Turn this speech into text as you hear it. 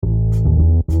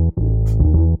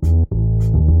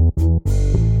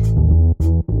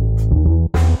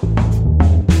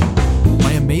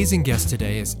amazing guest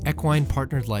today is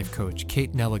equine-partnered life coach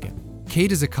Kate Neligan.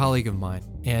 Kate is a colleague of mine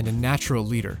and a natural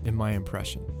leader, in my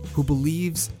impression, who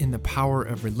believes in the power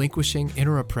of relinquishing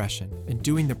inner oppression and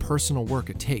doing the personal work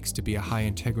it takes to be a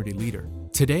high-integrity leader.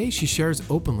 Today, she shares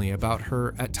openly about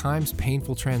her, at times,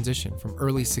 painful transition from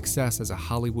early success as a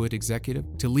Hollywood executive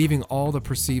to leaving all the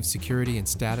perceived security and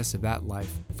status of that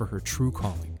life for her true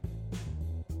calling.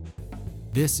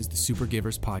 This is the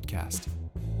Supergivers podcast.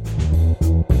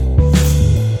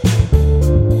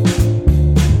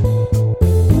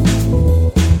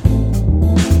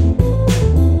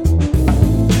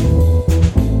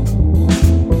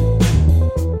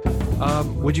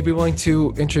 Would you be willing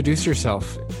to introduce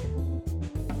yourself?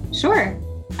 Sure.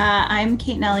 I'm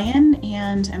Kate Neligan,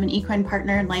 and I'm an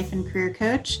equine-partnered life and career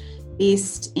coach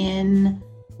based in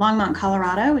Longmont,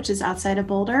 Colorado, which is outside of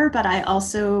Boulder, but I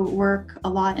also work a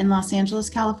lot in Los Angeles,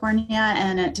 California,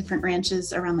 and at different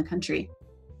ranches around the country.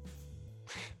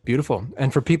 Beautiful.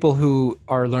 And for people who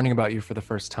are learning about you for the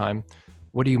first time,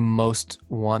 what do you most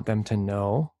want them to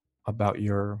know about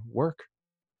your work?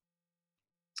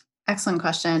 Excellent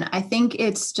question. I think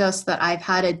it's just that I've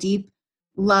had a deep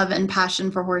love and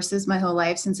passion for horses my whole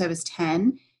life since I was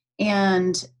 10,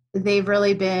 and they've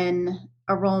really been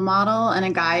a role model and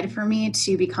a guide for me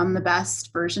to become the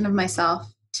best version of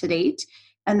myself to date.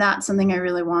 And that's something I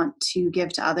really want to give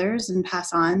to others and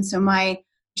pass on. So my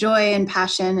joy and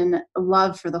passion and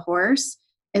love for the horse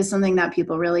is something that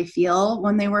people really feel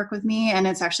when they work with me. And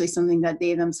it's actually something that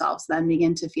they themselves then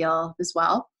begin to feel as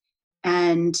well.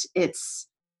 And it's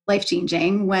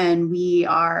life-changing when we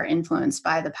are influenced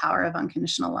by the power of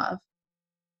unconditional love.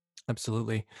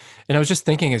 Absolutely. And I was just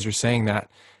thinking as you're saying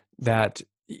that,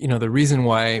 you know, the reason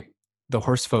why the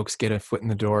horse folks get a foot in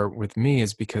the door with me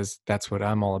is because that's what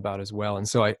I'm all about as well. And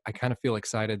so I kind of feel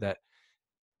excited that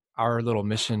our little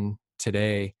mission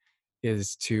today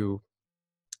is to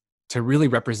really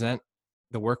represent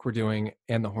the work we're doing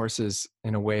and the horses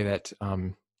in a way that,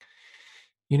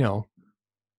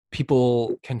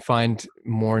 people can find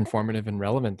more informative and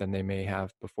relevant than they may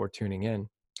have before tuning in.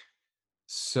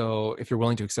 So if you're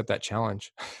willing to accept that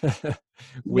challenge with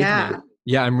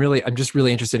me, I'm just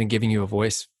really interested in giving you a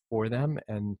voice for them.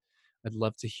 And I'd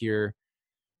love to hear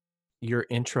your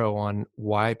intro on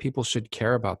why people should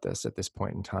care about this at this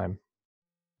point in time.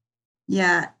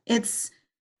 Yeah, it's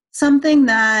something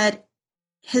that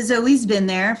has always been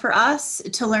there for us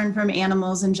to learn from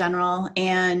animals in general,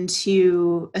 and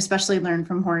to especially learn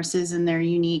from horses and their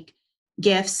unique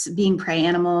gifts, being prey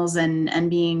animals and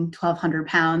being 1,200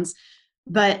 pounds.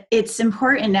 But it's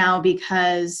important now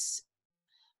because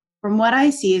from what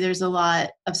I see, there's a lot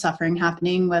of suffering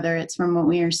happening, whether it's from what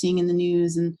we are seeing in the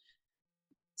news and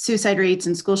suicide rates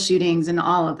and school shootings and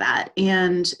all of that.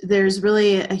 And there's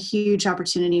really a huge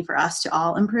opportunity for us to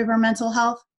all improve our mental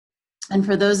health. And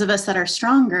for those of us that are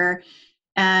stronger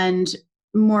and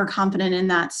more confident in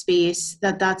that space,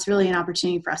 that's really an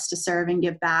opportunity for us to serve and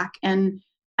give back. And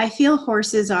I feel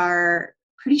horses are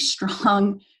pretty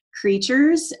strong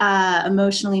creatures,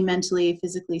 emotionally, mentally,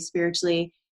 physically,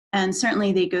 spiritually. And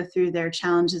certainly they go through their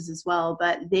challenges as well,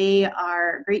 but they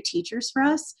are great teachers for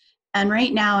us. And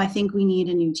right now, I think we need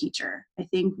a new teacher. I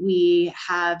think we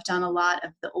have done a lot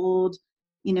of the old,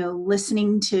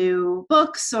 listening to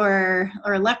books or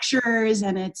lectures,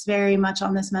 and it's very much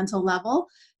on this mental level.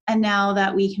 And now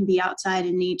that we can be outside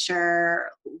in nature,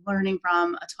 learning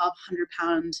from a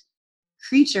 1,200-pound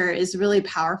creature is really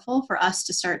powerful for us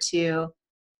to start to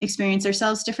experience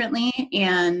ourselves differently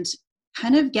and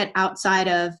kind of get outside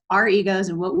of our egos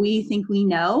and what we think we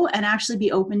know, and actually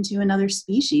be open to another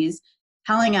species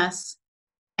telling us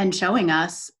and showing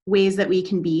us ways that we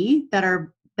can be that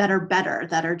are better,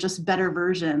 that are just better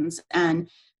versions and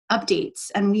updates.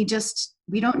 And we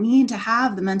don't need to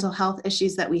have the mental health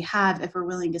issues that we have if we're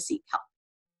willing to seek help.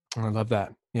 I love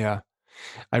that. Yeah.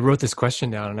 I wrote this question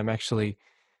down, and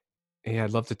I'd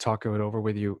love to talk it over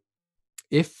with you.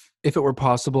 If it were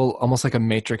possible, almost like a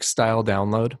matrix style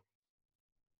download,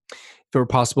 if it were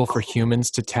possible for humans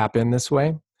to tap in this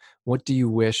way, what do you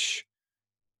wish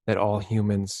that all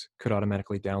humans could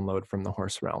automatically download from the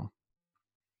horse realm?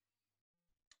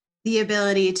 The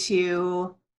ability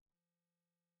to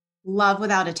love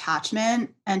without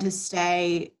attachment and to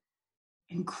stay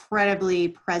incredibly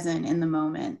present in the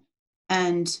moment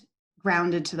and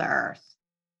grounded to the earth.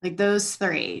 Like those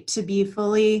three, to be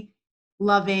fully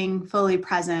loving, fully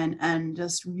present, and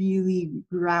just really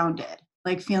grounded,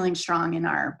 like feeling strong in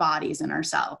our bodies and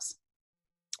ourselves.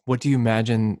 What do you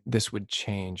imagine this would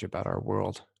change about our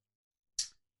world?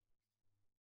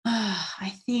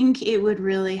 I think it would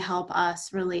really help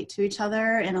us relate to each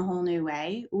other in a whole new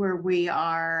way, where we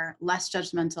are less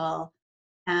judgmental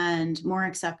and more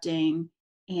accepting.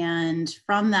 And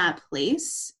from that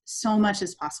place, so much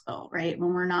is possible, right?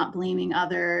 When we're not blaming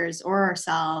others or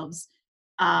ourselves,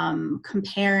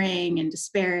 comparing and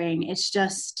despairing, it's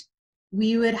just,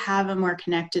 we would have a more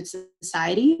connected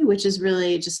society, which is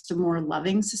really just a more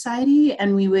loving society.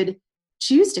 And we would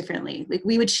choose differently. Like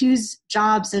we would choose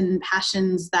jobs and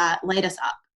passions that light us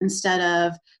up instead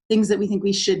of things that we think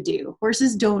we should do.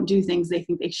 Horses don't do things they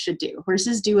think they should do.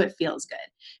 Horses do what feels good.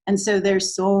 And so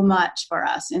there's so much for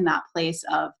us in that place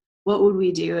of what would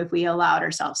we do if we allowed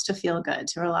ourselves to feel good,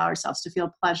 to allow ourselves to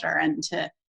feel pleasure and to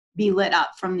be lit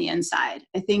up from the inside.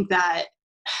 I think that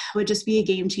would just be a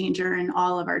game changer in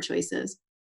all of our choices.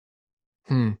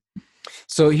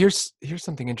 So here's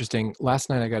something interesting. Last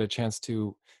night I got a chance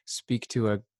to speak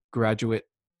to a graduate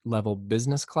level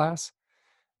business class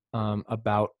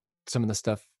about some of the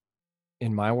stuff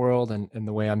in my world and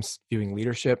the way I'm viewing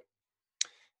leadership.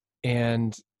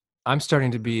 And I'm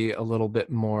starting to be a little bit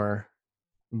more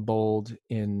bold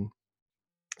in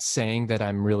saying that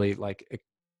I'm really like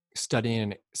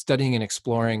studying and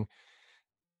exploring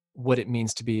what it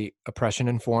means to be oppression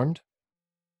informed.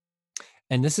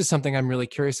 And this is something I'm really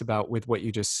curious about with what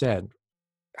you just said.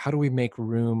 How do we make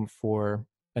room for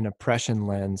an oppression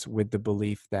lens with the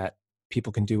belief that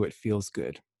people can do what feels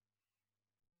good?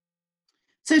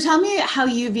 So tell me how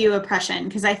you view oppression,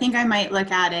 because I think I might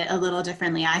look at it a little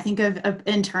differently. I think of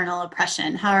internal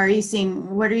oppression.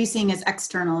 What are you seeing as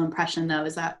external oppression though?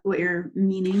 Is that what you're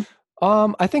meaning?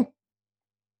 I think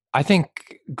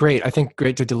great. I think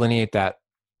great to delineate that.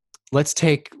 Let's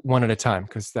take one at a time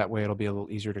because that way it'll be a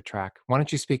little easier to track. Why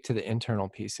don't you speak to the internal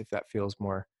piece if that feels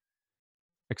more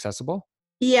accessible?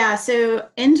 Yeah, so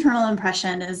internal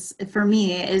oppression is, for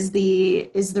me, is the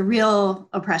real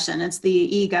oppression. It's the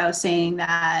ego saying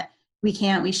that we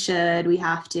can't, we should, we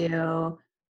have to,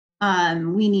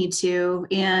 we need to,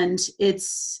 and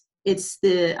it's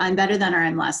the I'm better than or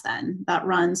I'm less than that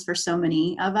runs for so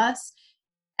many of us.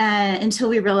 And until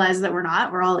we realize that we're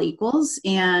not, we're all equals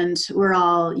and we're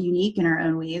all unique in our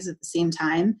own ways at the same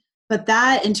time. But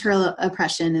that internal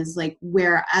oppression is like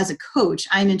where, as a coach,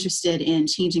 I'm interested in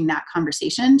changing that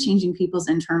conversation, changing people's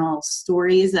internal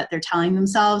stories that they're telling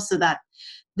themselves so that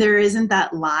there isn't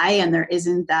that lie and there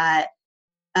isn't that,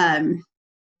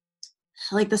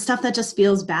 like the stuff that just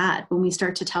feels bad when we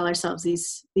start to tell ourselves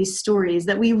these stories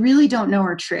that we really don't know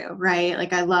are true, right?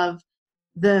 Like I love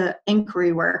the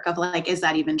inquiry work of like, is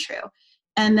that even true?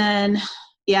 And then,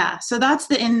 yeah, so that's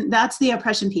the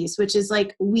oppression piece, which is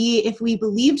like if we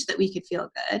believed that we could feel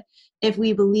good, if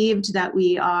we believed that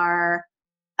we are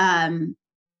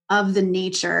of the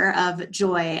nature of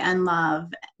joy and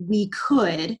love, we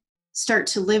could start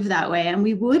to live that way and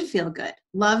we would feel good.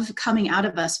 Love coming out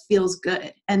of us feels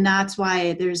good. And that's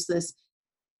why there's this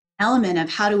element of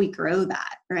how do we grow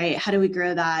that, right? How do we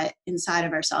grow that inside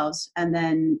of ourselves? And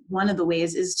then one of the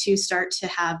ways is to start to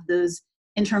have those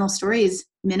internal stories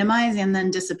minimize and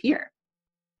then disappear.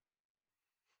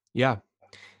 Yeah.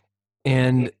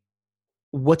 And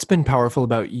what's been powerful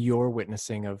about your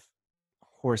witnessing of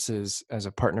horses as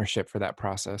a partnership for that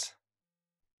process?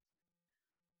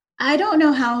 I don't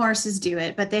know how horses do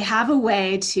it, but they have a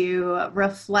way to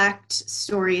reflect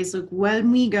stories. Like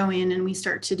when we go in and we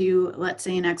start to do, let's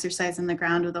say, an exercise on the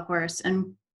ground with a horse,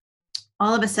 and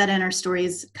all of a sudden our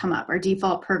stories come up, our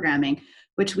default programming,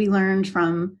 which we learned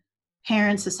from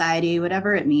parent society,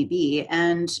 whatever it may be.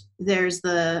 And there's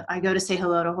I go to say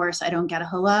hello to a horse, I don't get a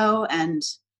hello, and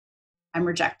I'm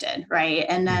rejected, right?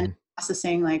 And then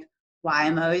processing like, why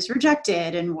am I always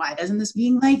rejected? And why doesn't this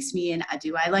being likes me? And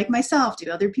do I like myself?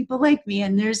 Do other people like me?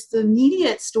 And there's the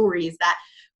immediate stories that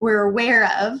we're aware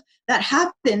of that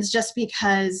happens just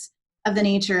because of the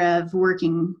nature of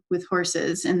working with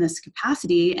horses in this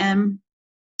capacity.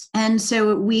 And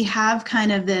so we have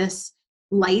kind of this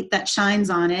light that shines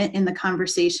on it in the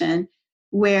conversation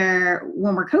where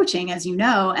when we're coaching, as you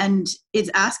know, and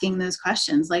it's asking those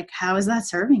questions like, how is that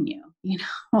serving you? You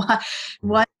know,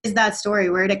 what is that story?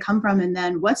 Where did it come from? And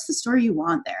then what's the story you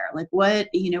want there? Like what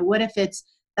if it's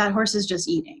that horse is just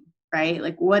eating, right?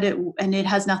 Like and it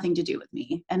has nothing to do with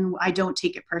me and I don't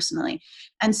take it personally.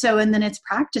 And then it's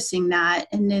practicing that.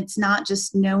 And it's not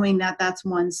just knowing that that's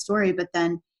one story, but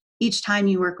then each time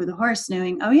you work with a horse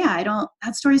knowing, oh yeah,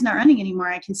 that story's not running anymore.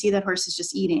 I can see that horse is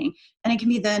just eating. And it can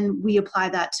be then we apply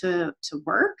that to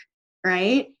work,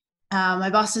 right? My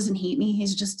boss doesn't hate me.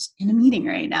 He's just in a meeting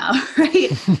right now, right?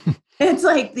 It's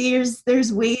like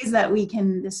there's ways that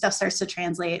this stuff starts to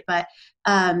translate. But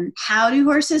how do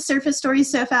horses surface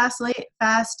stories so fast?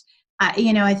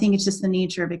 I think it's just the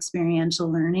nature of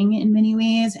experiential learning in many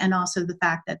ways. And also the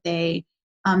fact that they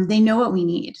They know what we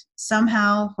need.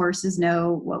 Somehow horses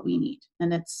know what we need,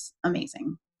 and it's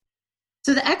amazing.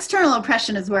 So the external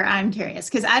oppression is where I'm curious,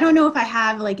 because I don't know if I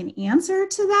have like an answer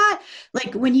to that.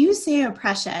 Like when you say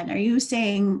oppression, are you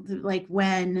saying like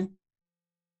when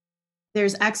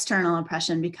there's external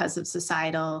oppression because of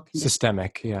societal conditions?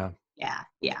 Systemic, yeah. Yeah,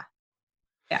 yeah,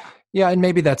 yeah. Yeah, and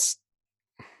maybe that's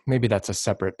a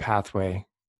separate pathway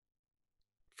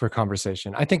for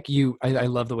conversation. I think I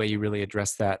love the way you really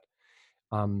address that.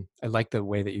 I like the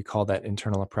way that you call that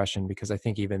internal oppression, because I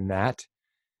think even that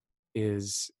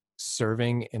is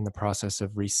serving in the process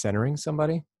of recentering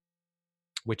somebody,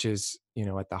 which is,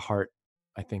 at the heart,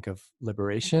 I think, of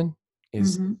liberation,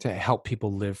 is Mm-hmm. to help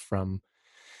people live from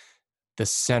the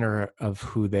center of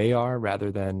who they are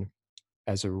rather than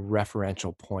as a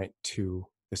referential point to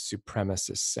the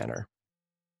supremacist center.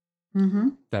 Mm-hmm.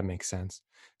 That makes sense.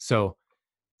 So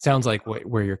sounds like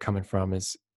where you're coming from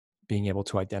is being able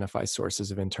to identify sources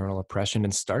of internal oppression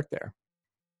and start there.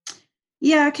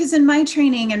 Yeah, because in my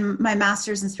training and my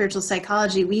master's in spiritual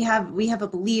psychology, we have a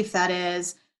belief that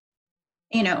is,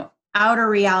 outer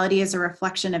reality is a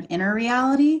reflection of inner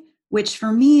reality, which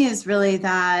for me is really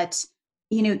that,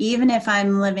 even if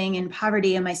I'm living in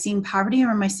poverty, am I seeing poverty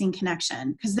or am I seeing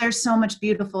connection? Because there's so much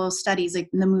beautiful studies, like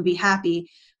in the movie Happy,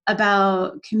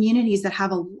 about communities that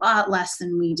have a lot less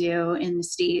than we do in the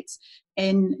States,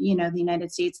 in, the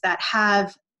United States, that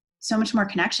have so much more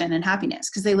connection and happiness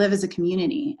because they live as a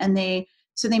community, and they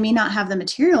may not have the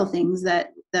material things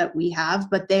that we have,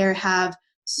 but they have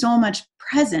so much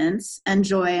presence and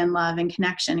joy and love and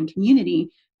connection and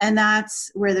community. And that's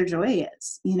where their joy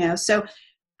is, So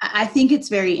I think it's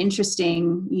very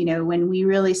interesting, when we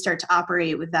really start to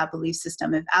operate with that belief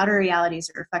system. If outer reality is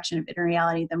a reflection of inner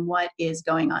reality, then what is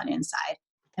going on inside?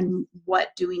 And what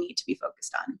do we need to be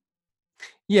focused on?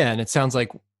 Yeah. And it sounds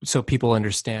like, so people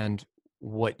understand,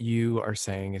 what you are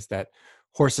saying is that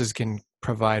horses can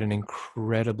provide an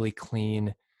incredibly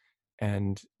clean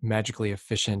and magically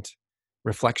efficient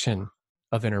reflection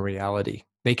of inner reality.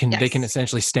 They can Yes.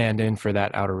 essentially stand in for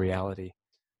that outer reality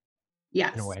in a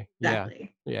Yes, way. Yeah.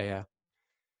 exactly. Yeah. Yeah.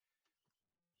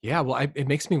 Yeah. Well, it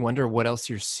makes me wonder what else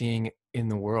you're seeing in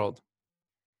the world.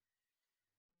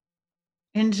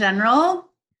 In general,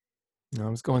 No, I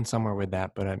was going somewhere with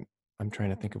that, but I'm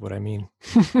trying to think of what I mean.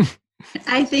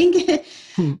 I think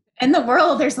in the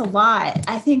world, there's a lot.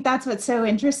 I think that's what's so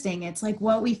interesting. It's like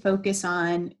what we focus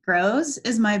on grows,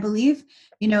 is my belief.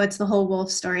 It's the whole wolf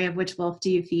story of which wolf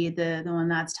do you feed, the one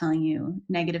that's telling you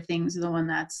negative things or the one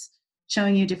that's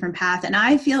showing you a different path. And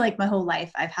I feel like my whole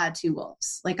life I've had two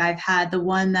wolves. Like I've had the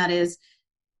one that is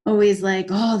always like,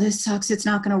 oh, this sucks, it's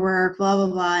not going to work, blah blah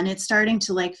blah, and it's starting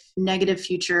to like negative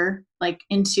future like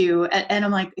into, and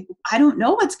I'm like, I don't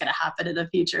know what's going to happen in the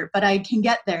future, but I can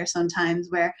get there sometimes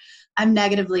where I'm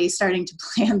negatively starting to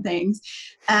plan things.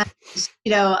 And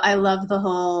I love the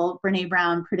whole Brene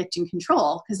Brown predict and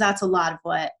control, because that's a lot of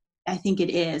what I think it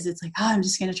is. It's like, oh, I'm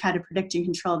just going to try to predict and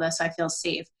control this so I feel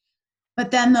safe.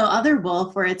 But then the other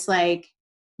wolf where it's like,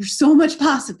 there's so much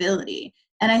possibility.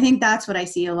 And I think that's what I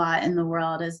see a lot in the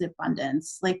world, is the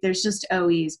abundance. Like there's just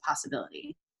always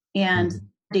possibility. And Mhm.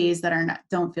 days that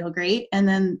don't feel great. And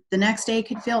then the next day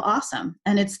could feel awesome.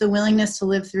 And it's the willingness to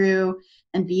live through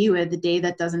and be with the day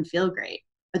that doesn't feel great,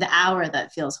 or the hour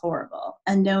that feels horrible,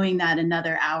 and knowing that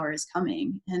another hour is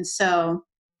coming. And so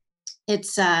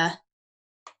it's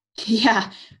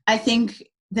yeah, I think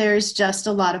there's just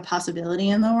a lot of possibility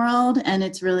in the world, and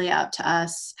it's really up to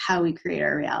us how we create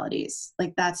our realities.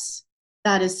 Like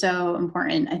that is so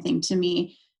important, I think, to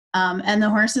me. And the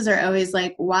horses are always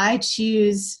like, why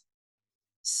choose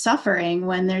suffering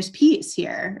when there's peace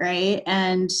here, right?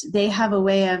 And they have a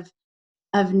way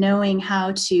of knowing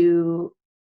how to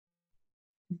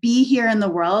be here in the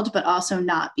world, but also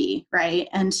not be, right?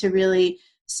 And to really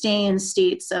stay in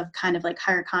states of kind of like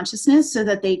higher consciousness so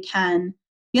that they can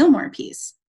feel more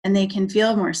peace and they can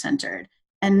feel more centered.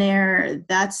 And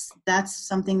that's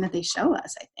something that they show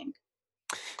us, I think.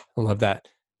 I love that.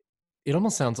 It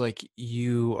almost sounds like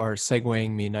you are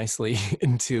segueing me nicely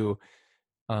into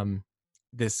um,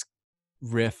 this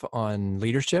riff on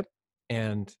leadership.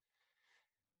 And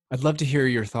I'd love to hear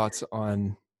your thoughts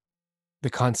on the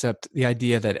concept, the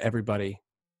idea that everybody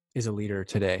is a leader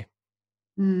today.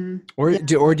 Or Yeah.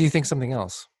 do you think something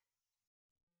else?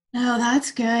 No,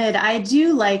 that's good. I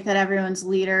do like that everyone's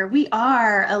leader. We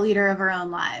are a leader of our own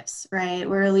lives, right?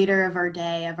 We're a leader of our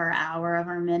day, of our hour, of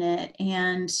our minute,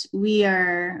 and we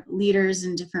are leaders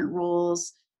in different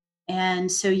roles. And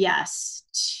so, yes,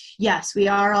 we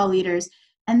are all leaders.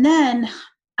 And then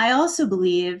I also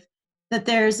believe that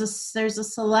there's a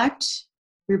select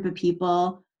group of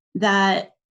people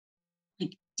that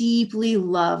like deeply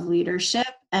love leadership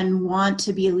and want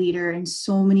to be a leader in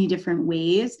so many different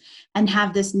ways and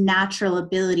have this natural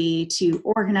ability to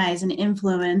organize and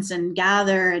influence and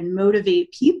gather and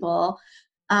motivate people.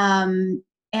 And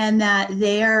that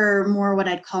they're more what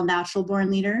I'd call natural born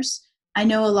leaders. I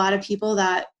know a lot of people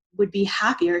that would be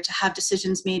happier to have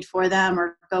decisions made for them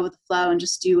or go with the flow and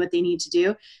just do what they need to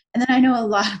do. And then I know a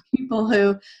lot of people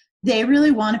who they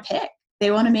really want to pick. They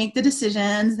want to make the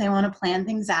decisions. They want to plan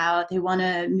things out. They want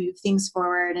to move things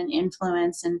forward and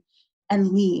influence and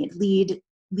lead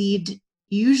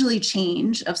usually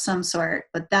change of some sort.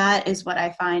 But that is what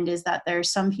I find is that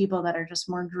there's some people that are just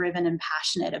more driven and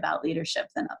passionate about leadership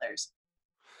than others.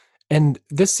 And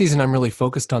this season, I'm really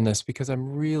focused on this because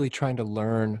I'm really trying to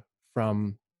learn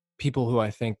from people who I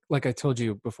think, like I told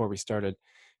you before we started,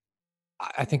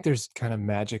 I think there's kind of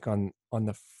magic on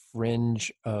the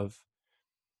fringe of,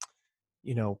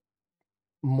 you know,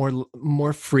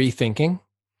 more free thinking,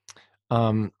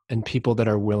 and people that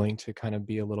are willing to kind of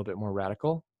be a little bit more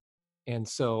radical. And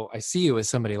so I see you as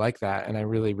somebody like that, and I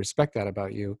really respect that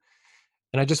about you.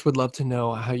 And I just would love to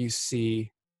know how you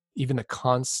see even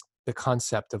the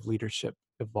concept of leadership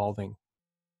evolving.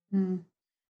 Mm.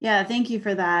 Yeah, thank you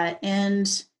for that.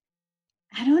 And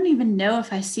I don't even know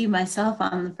if I see myself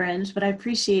on the fringe, but I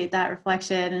appreciate that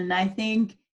reflection. And I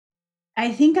think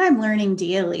I'm learning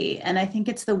daily, and I think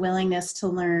it's the willingness to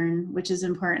learn, which is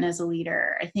important as a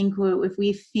leader. I think if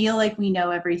we feel like we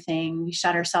know everything, we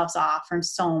shut ourselves off from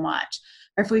so much.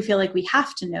 Or if we feel like we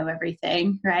have to know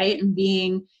everything, right? And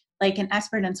being like an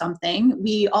expert in something,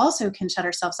 we also can shut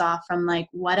ourselves off from like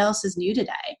what else is new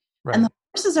today. And Right. the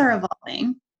horses are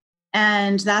evolving.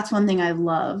 And that's one thing I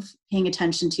love paying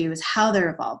attention to is how they're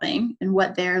evolving and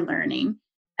what they're learning.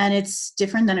 And it's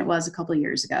different than it was a couple of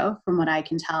years ago, from what I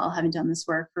can tell, having done this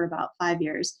work for about 5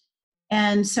 years.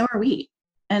 And so are we.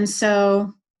 And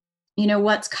so,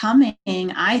 what's coming,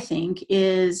 I think,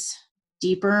 is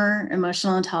deeper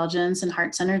emotional intelligence and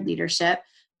heart-centered leadership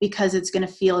because it's going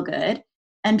to feel good.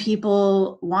 And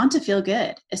people want to feel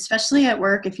good, especially at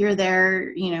work. If you're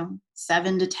there,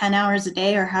 7 to 10 hours a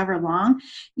day or however long,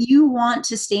 you want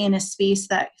to stay in a space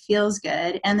that feels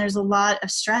good. And there's a lot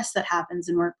of stress that happens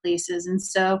in workplaces. And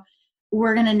so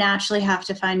we're going to naturally have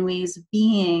to find ways of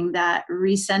being that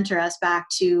recenter us back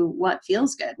to what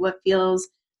feels good, what feels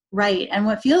right. And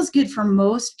what feels good for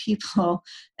most people,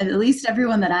 at least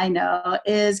everyone that I know,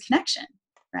 is connection,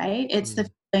 right? It's the Mm.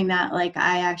 feeling that like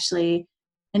I actually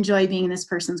enjoy being in this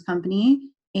person's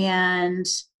company. And,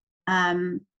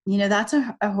 that's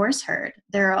a horse herd.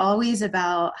 They're always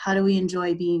about how do we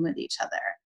enjoy being with each other.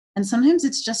 And sometimes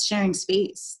it's just sharing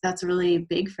space. That's really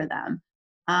big for them.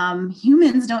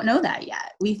 Humans don't know that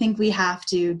yet. We think we have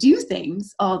to do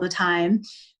things all the time,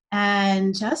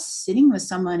 and just sitting with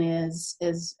someone is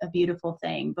a beautiful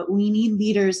thing. But we need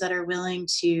leaders that are willing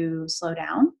to slow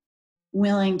down,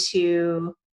 willing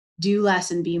to do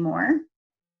less and be more,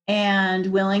 and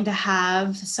willing to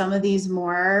have some of these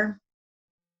more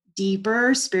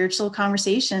deeper spiritual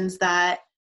conversations that,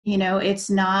 it's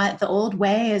not, the old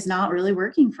way is not really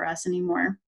working for us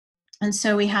anymore. And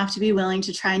so we have to be willing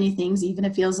to try new things, even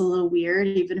if it feels a little weird,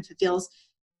 even if it feels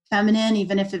feminine,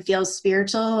 even if it feels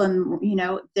spiritual. And,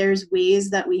 there's ways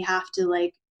that we have to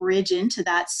like bridge into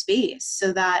that space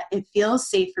so that it feels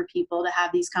safe for people to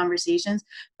have these conversations,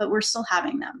 but we're still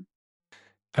having them.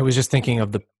 I was just thinking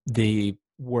of the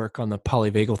work on the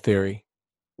polyvagal theory,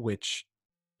 which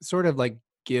sort of like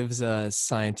gives a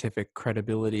scientific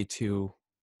credibility to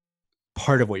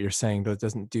part of what you're saying, but it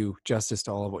doesn't do justice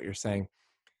to all of what you're saying.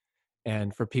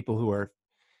 And for people who are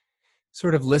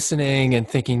sort of listening and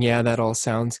thinking, yeah, that all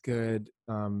sounds good,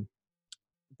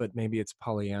 but maybe it's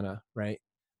Pollyanna, right?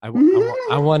 I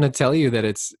want to tell you that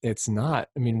it's not.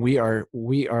 I mean, our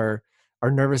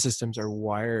nervous systems are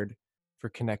wired for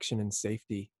connection and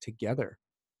safety together.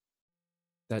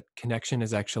 That connection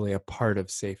is actually a part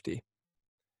of safety.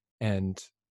 And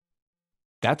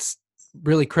that's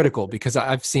really critical because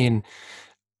I've seen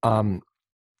um,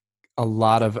 a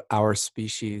lot of our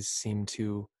species seem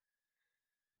to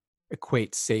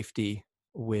equate safety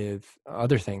with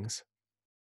other things.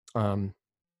 Um,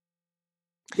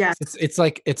 Yes. it's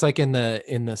like in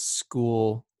the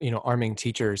school, arming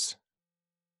teachers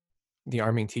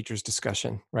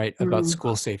discussion, right, about Mm.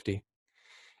 school safety,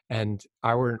 and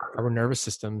our nervous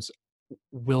systems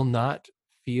will not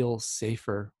feel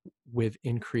safer with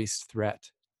increased threat.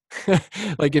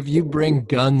 Like if you bring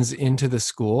guns into the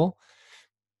school,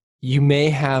 you may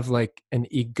have like an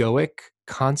egoic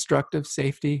construct of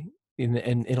safety and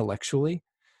intellectually,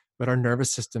 but our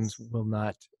nervous systems will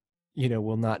not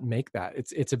make that.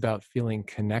 It's about feeling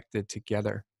connected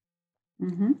together.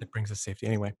 Mm-hmm. that brings us safety.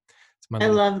 Anyway, it's my I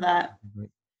little. love that.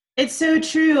 It's so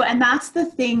true. And that's the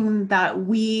thing that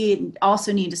we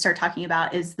also need to start talking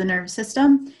about is the nervous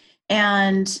system.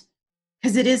 And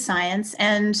because it is science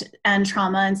and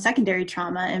trauma and secondary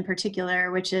trauma in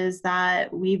particular, which is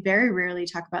that we very rarely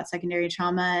talk about secondary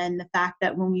trauma and the fact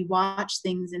that when we watch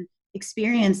things and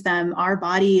experience them, our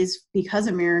bodies, because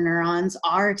of mirror neurons,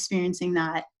 are experiencing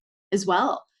that as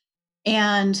well.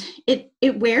 And it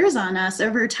wears on us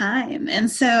over time. And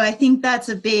so I think that's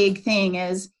a big thing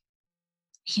is,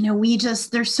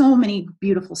 there's so many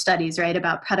beautiful studies, right,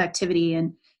 about productivity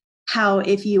and how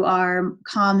if you are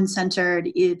calm and centered,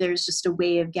 there's just a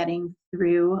way of getting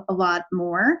through a lot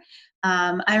more.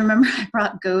 I remember I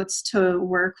brought goats to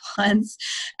work once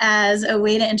as a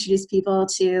way to introduce people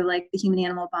to like the human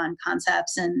animal bond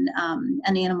concepts and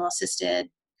animal assisted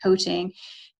coaching.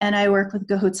 And I work with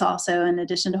goats also in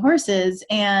addition to horses.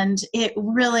 And it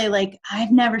really,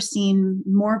 I've never seen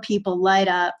more people light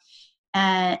up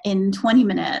in 20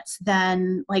 minutes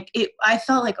than I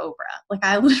felt like Oprah.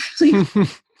 I literally,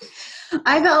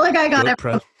 I felt like I got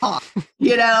everyone off,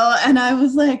 and I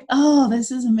was like, oh, this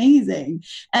is amazing.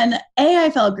 And A, I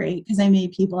felt great because I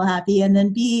made people happy. And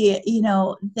then B,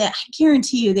 that I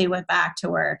guarantee you they went back to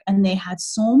work and they had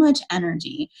so much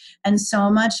energy and so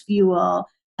much fuel.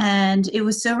 And it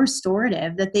was so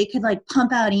restorative that they could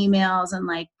pump out emails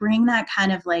and bring that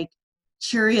kind of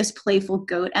curious, playful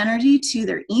goat energy to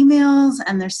their emails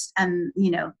and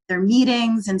their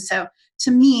meetings. And so to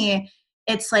me,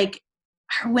 it's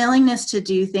our willingness to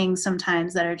do things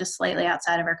sometimes that are just slightly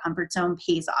outside of our comfort zone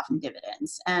pays off in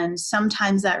dividends. And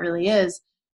sometimes that really is,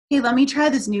 hey, let me try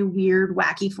this new weird,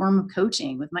 wacky form of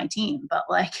coaching with my team. But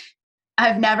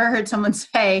I've never heard someone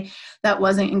say that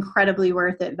wasn't incredibly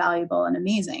worth it, valuable, and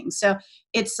amazing. So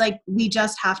it's we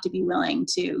just have to be willing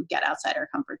to get outside our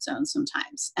comfort zone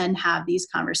sometimes and have these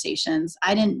conversations.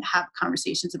 I didn't have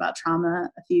conversations about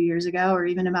trauma a few years ago or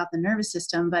even about the nervous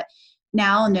system, but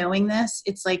now knowing this,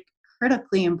 it's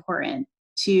critically important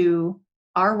to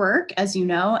our work, as you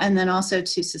know, and then also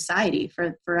to society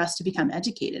for us to become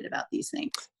educated about these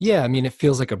things. Yeah. I mean, it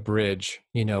feels like a bridge.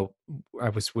 I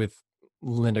was with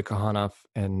Linda Kahanoff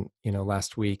and,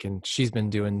 last week, and she's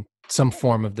been doing some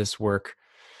form of this work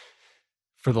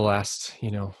for the last,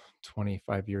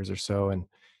 25 years or so.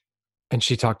 And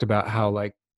she talked about how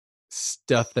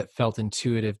stuff that felt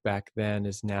intuitive back then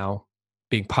is now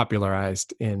being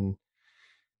popularized in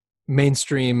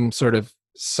mainstream sort of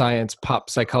science, pop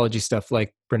psychology stuff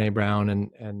like Brene Brown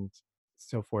and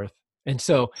so forth. And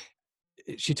so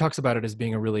she talks about it as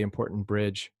being a really important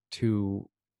bridge to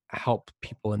help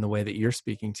people in the way that you're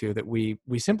speaking to, that we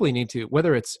simply need to,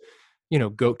 whether it's,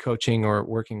 goat coaching or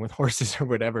working with horses or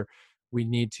whatever, we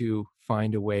need to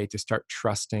find a way to start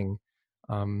trusting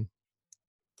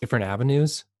different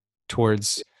avenues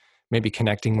towards maybe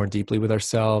connecting more deeply with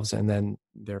ourselves and then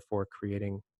therefore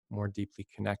creating more deeply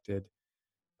connected,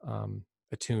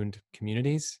 attuned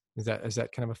communities. Is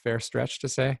that kind of a fair stretch to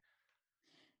say?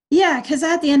 Yeah, because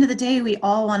at the end of the day, we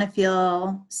all want to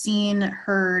feel seen,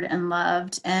 heard, and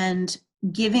loved. And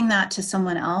giving that to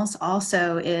someone else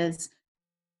also is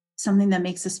something that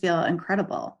makes us feel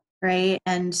incredible, right?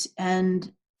 And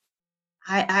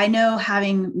I know,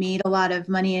 having made a lot of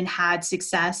money and had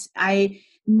success,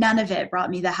 none of it brought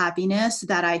me the happiness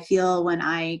that I feel when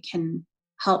I can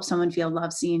help someone feel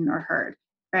loved, seen, or heard,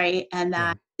 right? And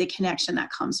that the connection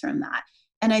that comes from that.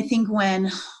 And I think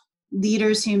when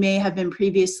leaders who may have been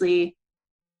previously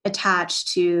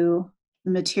attached to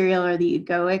the material or the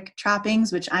egoic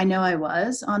trappings, which I know I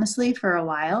was, honestly, for a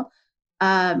while,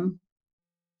 when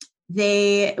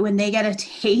they get a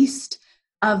taste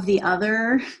of the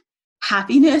other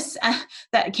happiness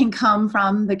that can come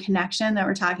from the connection that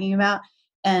we're talking about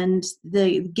and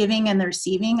the giving and the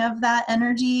receiving of that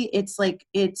energy, it's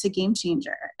a game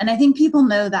changer. And I think people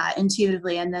know that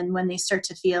intuitively. And then when they start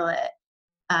to feel it,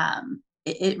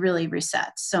 it really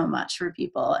resets so much for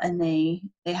people, and they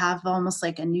have almost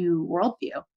like a new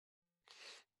worldview.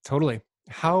 Totally.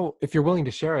 How, if you're willing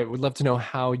to share, I would love to know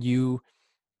how you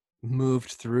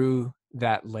moved through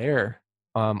that layer,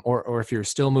 or if you're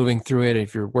still moving through it,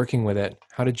 if you're working with it.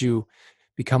 How did you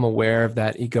become aware of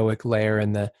that egoic layer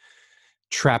and the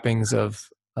trappings of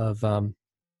kind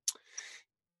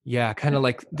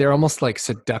of they're almost like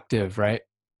seductive, right?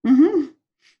 Mm-hmm.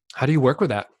 How do you work with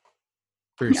that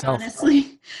for yourself?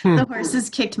 Honestly, the horses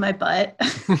kicked my butt.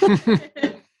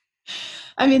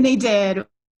 I mean, they did.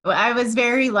 I was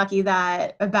very lucky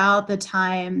that about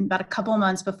a couple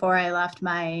months before I left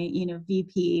my,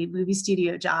 VP movie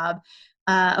studio job,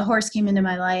 a horse came into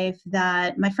my life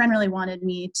that my friend really wanted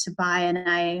me to buy. And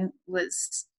I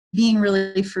was being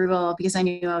really frugal because I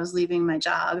knew I was leaving my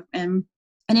job, and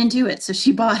I didn't do it. So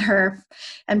she bought her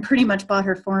and pretty much bought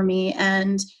her for me.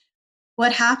 And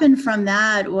what happened from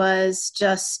that was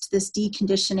just this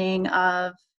deconditioning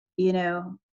of, you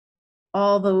know,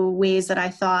 all the ways that I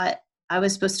thought I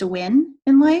was supposed to win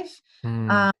in life.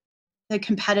 Mm. The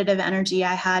competitive energy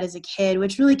I had as a kid,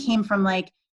 which really came from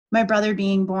like my brother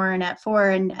being born at 4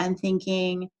 and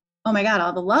thinking, oh my God,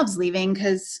 all the love's leaving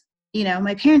because, you know,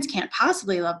 my parents can't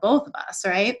possibly love both of us,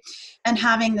 right? And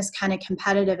having this kind of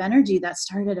competitive energy that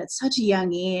started at such a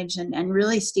young age and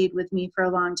really stayed with me for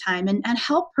a long time and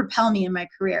helped propel me in my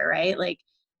career, right? Like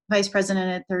vice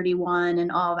president at 31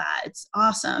 and all that. It's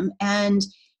awesome. And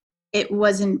it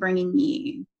wasn't bringing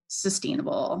me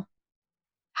sustainable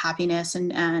happiness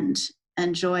and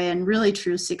joy and really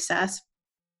true success.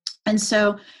 And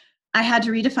so I had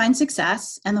to redefine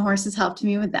success, and the horses helped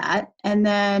me with that. And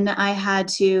then I had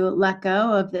to let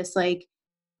go of this like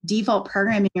default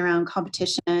programming around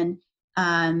competition,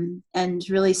 and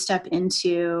really step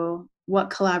into what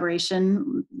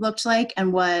collaboration looked like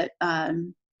and what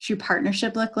true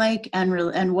partnership looked like,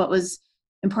 and what was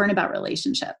important about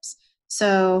relationships.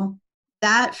 So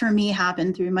that for me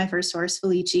happened through my first horse,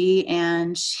 Felici,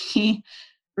 and she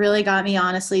really got me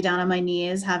honestly down on my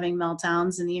knees, having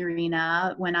meltdowns in the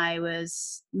arena. When I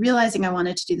was realizing I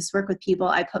wanted to do this work with people,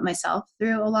 I put myself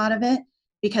through a lot of it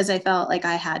because I felt like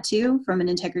I had to, from an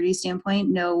integrity standpoint,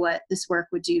 know what this work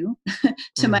would do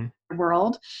to my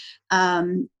world.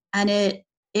 And it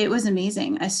was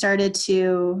amazing. I started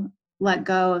to let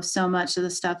go of so much of the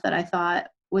stuff that I thought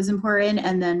was important,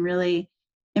 and then really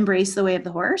embrace the way of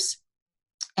the horse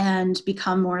and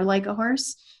become more like a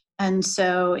horse. And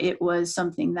so it was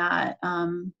something that,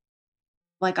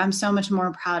 like, I'm so much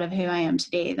more proud of who I am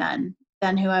today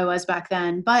than who I was back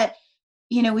then. But,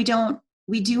 you know, we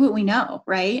do what we know,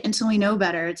 right? Until we know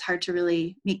better, it's hard to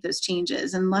really make those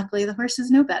changes. And luckily the horses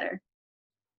know better.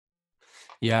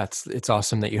 Yeah, it's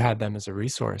awesome that you had them as a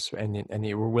resource and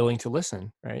you were willing to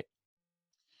listen, right?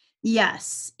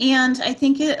 Yes. And I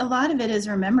think a lot of it is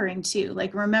remembering too,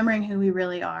 like remembering who we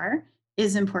really are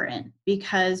is important,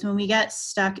 because when we get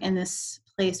stuck in this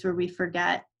place where we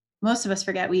forget, most of us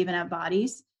forget we even have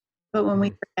bodies, but when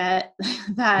we forget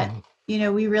that, you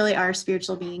know, we really are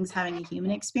spiritual beings having a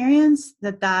human experience,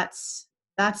 that's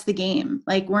the game.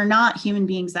 Like, we're not human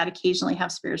beings that occasionally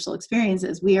have spiritual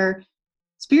experiences. We are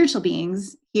spiritual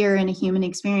beings here in a human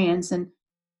experience, and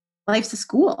life's a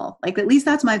school. Like, at least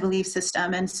that's my belief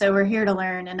system. And so we're here to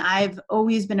learn. And I've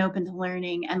always been open to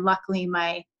learning. And luckily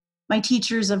my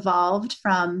teachers evolved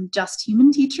from just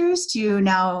human teachers to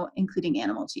now including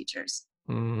animal teachers.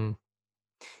 Mm.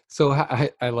 So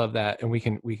I love that. And we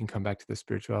can come back to the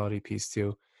spirituality piece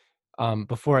too.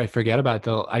 Before I forget about it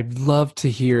though, I'd love to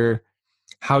hear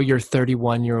how your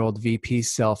 31-year-old VP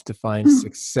self defines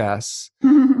success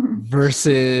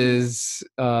versus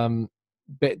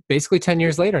basically 10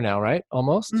 years later now, right?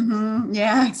 Almost. Mm-hmm.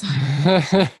 Yeah,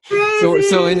 exactly.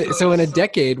 So in a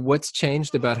decade, what's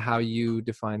changed about how you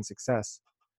define success?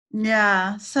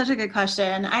 Yeah, such a good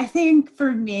question. I think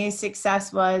for me,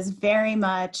 success was very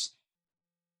much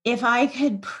if I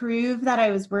could prove that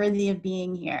I was worthy of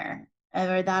being here,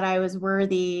 or that I was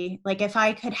worthy, like if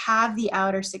I could have the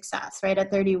outer success, right,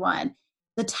 at 31,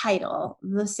 the title,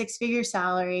 the 6-figure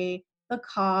salary, the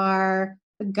car,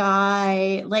 the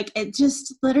guy, like it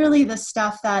just literally the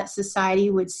stuff that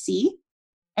society would see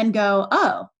and go,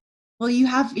 oh, well,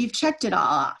 you've checked it all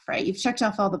off, right? You've checked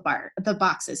off all the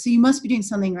boxes. So you must be doing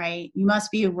something right. You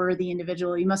must be a worthy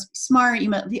individual. You must be smart. You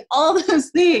must be all those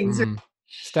things.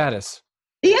 Status.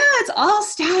 Yeah, it's all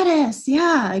status.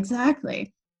 Yeah,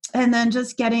 exactly. And then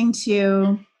just getting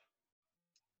to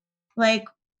like,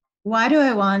 why do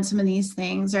I want some of these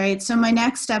things, right? So my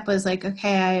next step was like,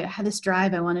 okay, I had this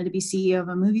drive. I wanted to be CEO of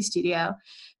a movie studio.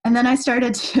 And then I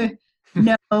started to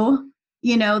know,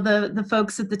 you know, the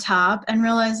folks at the top and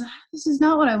realize this is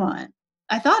not what I want.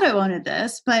 I thought I wanted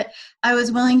this, but I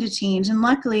was willing to change. And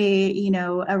luckily, you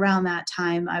know, around that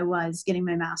time, I was getting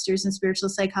my master's in spiritual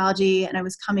psychology, and I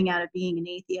was coming out of being an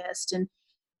atheist.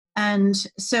 And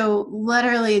so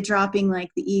literally dropping like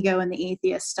the ego and the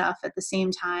atheist stuff at the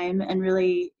same time, and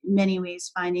really in many ways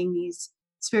finding these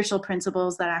spiritual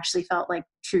principles that actually felt like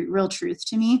real truth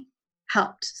to me,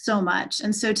 helped so much.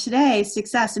 And so today,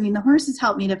 success, I mean, the horses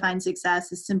helped me define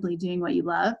success as simply doing what you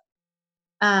love.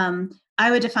 I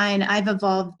would define, I've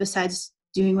evolved besides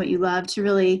doing what you love to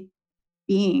really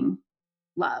being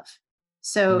love.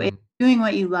 So doing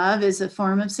what you love is a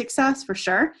form of success for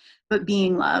sure, but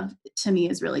being love to me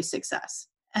is really success.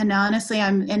 And honestly,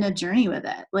 I'm in a journey with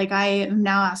it. Like, I am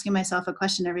now asking myself a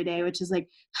question every day, which is like,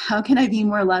 how can I be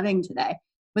more loving today?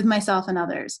 with myself and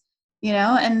others,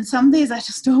 and some days I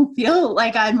just don't feel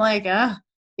like I'm like,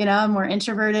 I'm more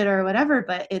introverted or whatever,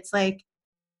 but it's like,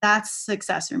 that's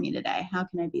success for me today. How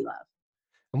can I be love?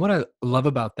 And what I love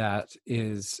about that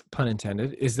is, pun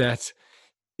intended, is that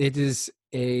it is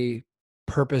a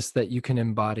purpose that you can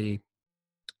embody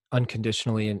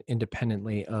unconditionally and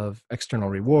independently of external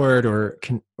reward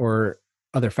or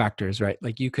other factors, right?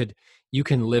 Like you can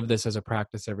live this as a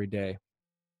practice every day.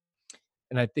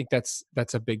 And I think that's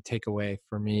a big takeaway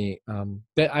for me.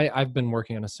 That I've been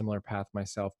working on a similar path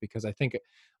myself, because I think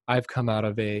I've come out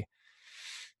of a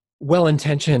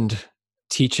well-intentioned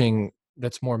teaching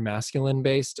that's more masculine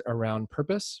based around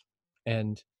purpose,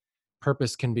 and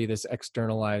purpose can be this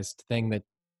externalized thing that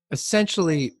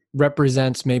essentially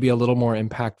represents maybe a little more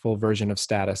impactful version of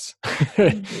status.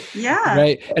 Yeah.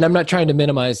 Right. And I'm not trying to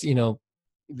minimize,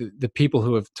 the people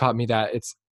who have taught me that.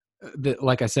 It's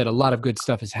like I said, a lot of good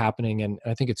stuff is happening, and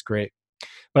I think it's great.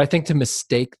 But I think to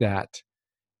mistake that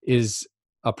is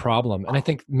a problem. And I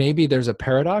think maybe there's a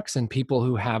paradox, and people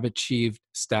who have achieved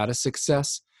status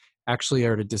success actually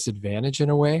are at a disadvantage in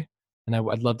a way. And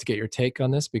I'd love to get your take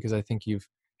on this, because I think you've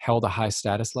held a high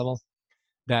status level,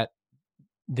 that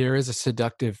there is a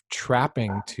seductive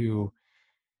trapping to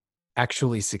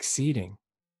actually succeeding,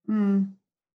 Mm,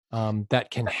 that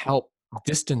can help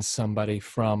distance somebody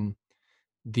from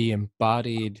the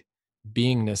embodied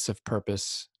beingness of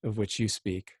purpose of which you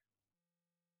speak.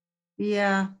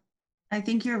 yeah. I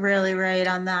think you're really right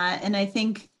on that. And I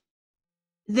think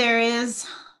there is,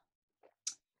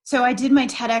 so I did my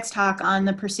TEDx talk on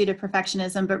the pursuit of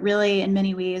perfectionism, but really in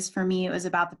many ways for me, it was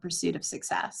about the pursuit of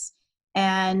success.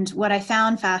 And what I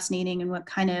found fascinating and what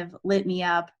kind of lit me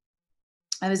up,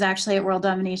 I was actually at World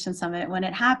Domination Summit when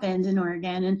it happened in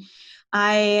Oregon. And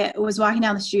I was walking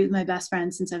down the street with my best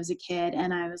friend since I was a kid.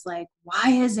 And I was like, why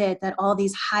is it that all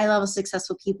these high level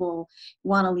successful people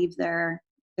want to leave their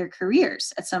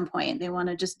careers at some point? They want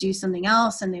to just do something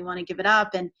else and they want to give it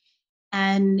up.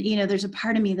 And there's a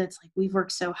part of me that's like, we've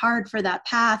worked so hard for that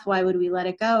path. Why would we let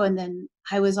it go? And then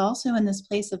I was also in this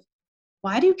place of,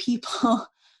 why do people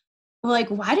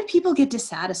why do people get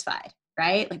dissatisfied?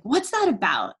 Right? Like, what's that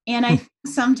about? And I think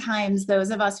sometimes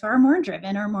those of us who are more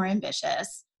driven or more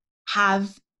ambitious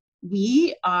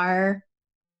we are,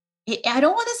 I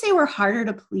don't want to say we're harder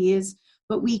to please,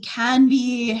 but we can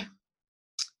be,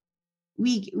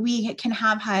 we can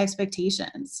have high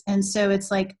expectations. And so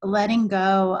it's like letting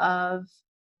go of,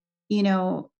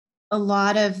 a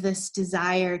lot of this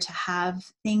desire to have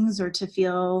things or to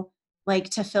feel like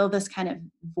to fill this kind of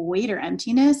void or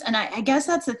emptiness. And I guess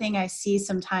that's the thing I see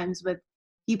sometimes with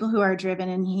people who are driven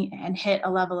and hit a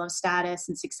level of status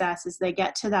and success, is they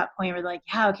get to that point where they're like,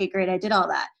 yeah, okay, great, I did all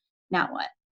that. Now what?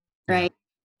 Yeah. Right.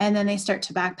 And then they start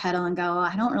to backpedal and go, well,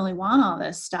 I don't really want all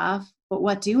this stuff, but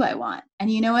what do I want?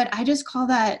 And you know what? I just call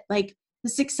that, like, the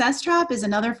success trap is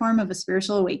another form of a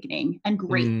spiritual awakening, and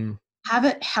great. Have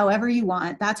it however you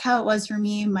want. That's how it was for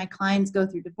me. My clients go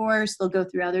through divorce, they'll go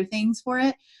through other things for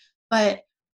it. But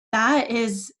that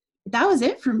was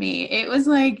it for me. It was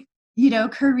like,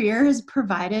 career has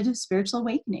provided a spiritual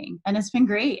awakening, and it's been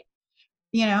great,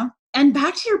 And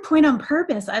back to your point on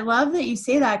purpose, I love that you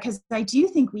say that, because I do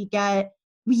think we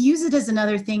use it as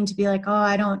another thing to be like, oh,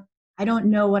 I don't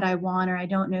know what I want, or I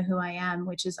don't know who I am,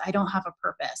 which is I don't have a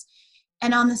purpose.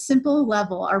 And on the simple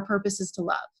level, our purpose is to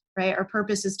love, right? Our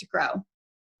purpose is to grow.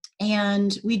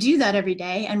 And we do that every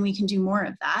day, and we can do more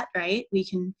of that, right? We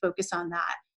can focus on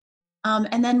that.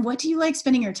 And then what do you like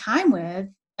spending your time with?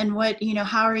 And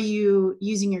how are you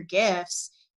using your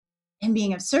gifts and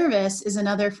being of service is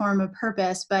another form of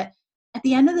purpose. But at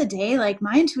the end of the day, like,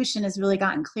 my intuition has really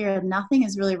gotten clear. Nothing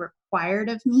is really required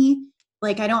of me.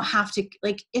 Like, I don't have to,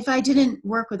 like, if I didn't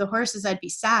work with the horses, I'd be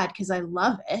sad, because I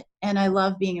love it and I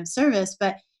love being of service.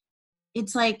 But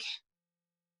it's like,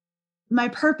 my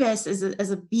purpose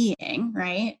as a being,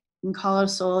 right? You can call it a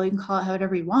soul, you can call it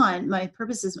whatever you want. My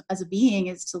purpose as a being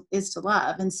is to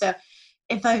love. And so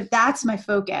if that's my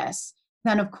focus,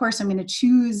 then of course I'm going to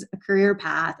choose a career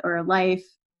path or a life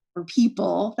or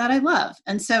people that I love.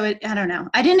 And so I don't know.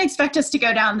 I didn't expect us to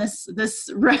go down this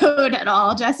road at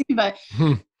all, Jesse, but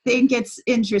I think it's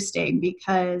interesting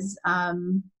because,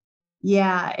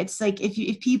 it's like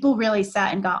if people really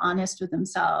sat and got honest with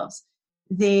themselves,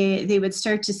 they would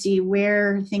start to see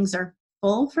where things are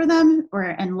full for them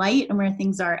and light, and where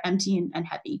things are empty and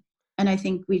heavy. And I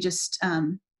think we just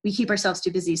we keep ourselves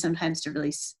too busy sometimes to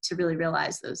really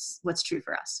realize what's true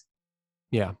for us.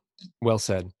 Yeah. Well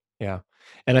said. Yeah.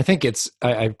 And I think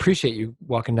I appreciate you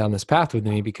walking down this path with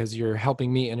me, because you're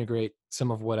helping me integrate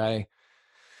some of what I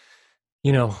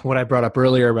brought up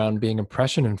earlier around being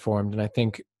impression informed. And I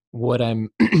think what I'm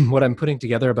what I'm putting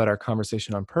together about our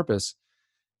conversation on purpose,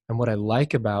 and what I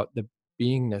like about the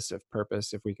beingness of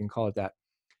purpose, if we can call it that,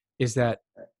 is that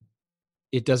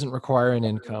it doesn't require an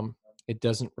income. It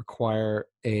doesn't require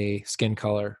a skin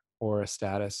color or a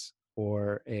status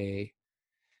or a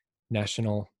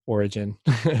national origin,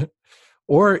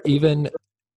 or even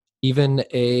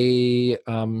a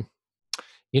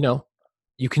you know,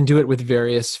 you can do it with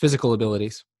various physical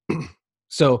abilities.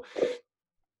 So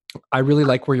I really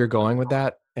like where you're going with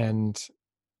that, and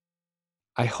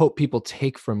I hope people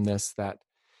take from this that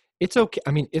it's okay.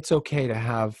 I mean, it's okay to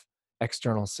have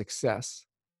external success.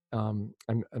 I'm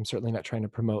certainly not trying to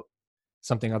promote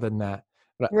something other than that,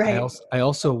 but Right. I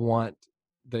also want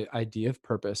the idea of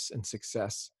purpose and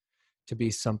success to be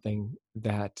something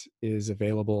that is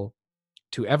available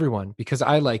to everyone, because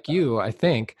I, like you, I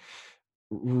think,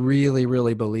 really,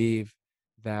 really believe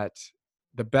that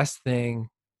the best thing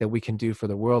that we can do for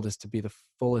the world is to be the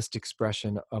fullest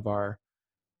expression of our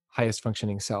highest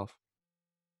functioning self.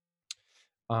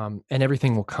 And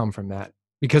everything will come from that.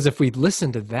 Because if we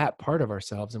listen to that part of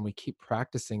ourselves and we keep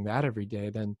practicing that every day,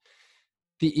 then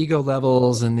the ego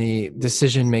levels and the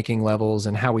decision making levels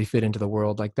and how we fit into the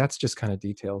world, like, that's just kind of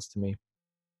details to me.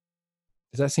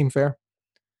 Does that seem fair?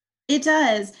 It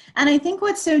does. And I think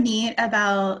what's so neat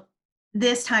about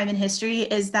this time in history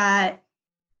is that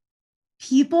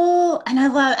people, and I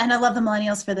love the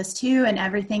millennials for this too, and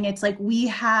everything. It's like we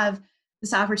have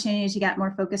this opportunity to get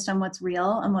more focused on what's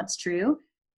real and what's true.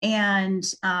 And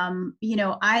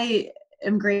I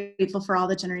am grateful for all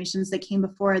the generations that came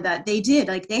before that. They did,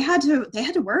 like, they had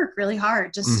to work really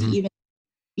hard just to Mm-hmm. even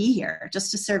be here,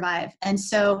 just to survive. And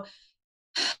so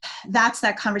that's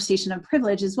that conversation of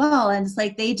privilege as well. And it's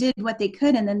like they did what they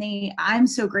could, and then I'm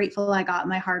so grateful I got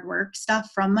my hard work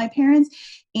stuff from my parents.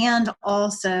 And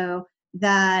also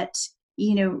that,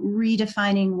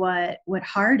 redefining what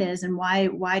hard is, and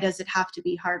why does it have to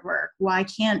be hard work? Why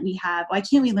can't we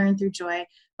learn through joy?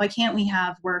 Why can't we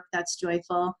have work that's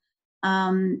joyful?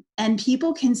 And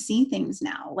people can see things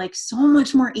now like so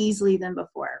much more easily than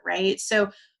before, right?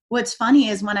 So what's funny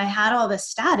is when I had all this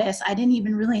status, I didn't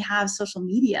even really have social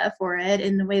media for it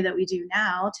in the way that we do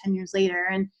now, 10 years later.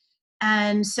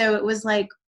 And so it was like,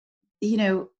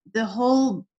 the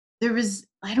whole, there was,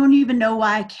 I don't even know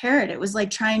why I cared. It was like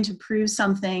trying to prove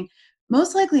something,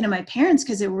 most likely to my parents,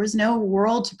 because there was no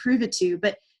world to prove it to.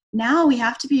 But now we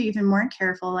have to be even more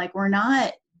careful. Like, we're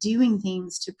not doing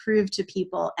things to prove to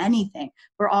people anything.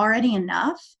 We're already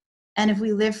enough. And if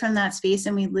we live from that space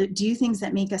and we do things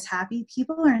that make us happy,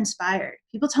 people are inspired.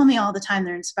 People tell me all the time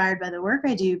they're inspired by the work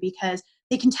I do because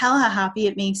they can tell how happy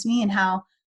it makes me and how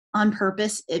on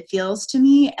purpose it feels to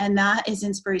me. And that is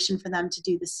inspiration for them to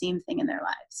do the same thing in their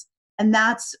lives. And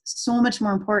that's so much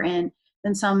more important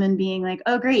than someone being like,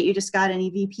 oh, great, you just got an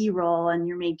EVP role and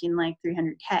you're making like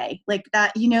 300K. Like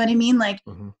that, you know what I mean? Like,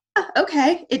 Mm-hmm.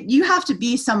 okay, you have to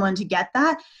be someone to get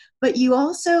that. But you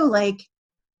also, like,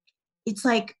 it's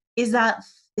like, is that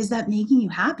making you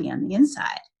happy on the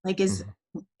inside? Like,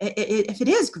 Mm-hmm. if it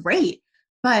is, great.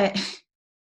 But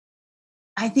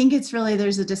I think it's really,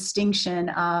 there's a distinction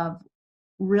of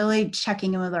really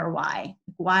checking in with our why.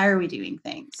 Why are we doing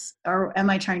things? Or am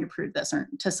I trying to prove this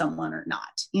to someone or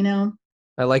not?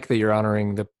 I like that you're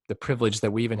honoring the privilege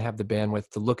that we even have the bandwidth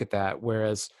to look at that,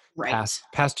 whereas Right.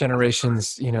 past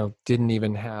generations, didn't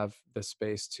even have the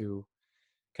space to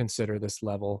consider this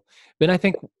level. But I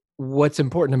think what's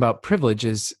important about privilege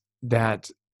is that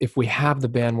if we have the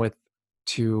bandwidth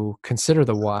to consider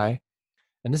the why,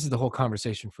 and this is the whole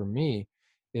conversation for me,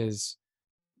 is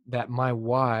that my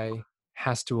why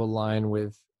has to align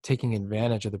with taking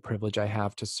advantage of the privilege I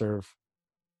have to serve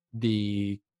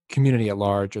the community at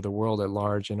large or the world at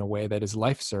large in a way that is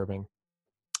life serving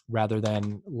rather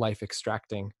than life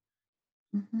extracting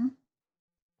Mm-hmm.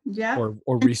 Yeah.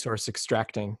 or resource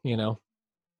extracting.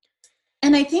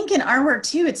 And I think in our work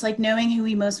too, it's like knowing who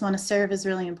we most want to serve is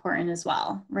really important as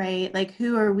well, right? Like,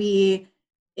 who are we,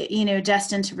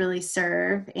 destined to really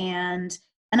serve? And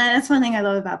that's one thing I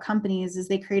love about companies is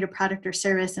they create a product or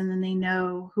service and then they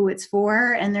know who it's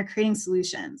for and they're creating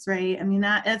solutions, right? I mean,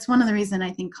 that's one of the reasons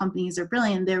I think companies are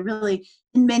brilliant. They're really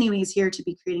in many ways here to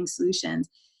be creating solutions.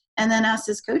 And then us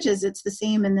as coaches, it's the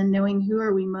same. And then knowing who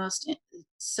are we most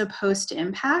supposed to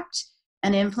impact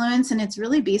and influence, and it's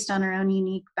really based on our own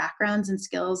unique backgrounds and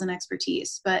skills and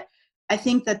expertise. But I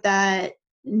think that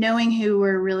knowing who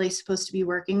we're really supposed to be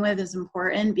working with is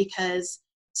important, because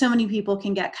so many people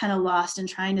can get kind of lost in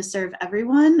trying to serve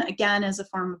everyone, again, as a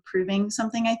form of proving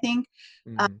something, I think,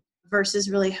 Mm-hmm. versus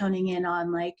really honing in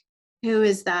on, like, who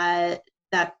is that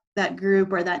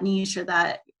group or that niche or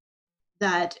that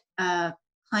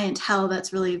clientele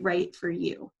that's really right for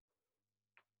you.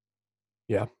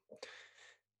 Yeah.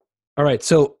 All right.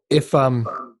 So if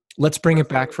let's bring it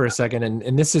back for a second,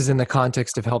 and this is in the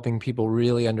context of helping people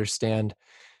really understand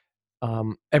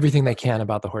everything they can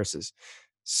about the horses.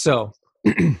 So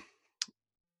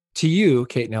to you,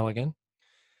 Kate Neligan,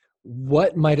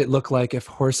 what might it look like if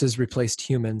horses replaced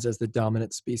humans as the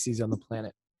dominant species on the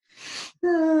planet?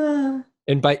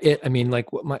 And by it, I mean,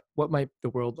 like, what might the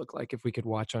world look like if we could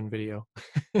watch on video?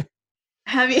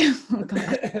 Have you? Oh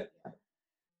God.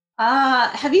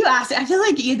 Have you asked? I feel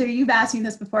like either you've asked me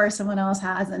this before, or someone else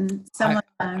has, and someone.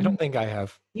 I don't think I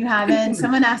have. You haven't.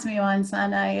 Someone asked me once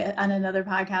on another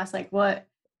podcast, like, what?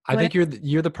 I think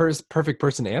you're the perfect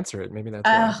person to answer it. Maybe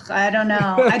that's. I don't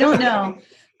know. I don't know.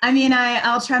 I mean,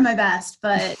 I'll try my best,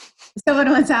 but someone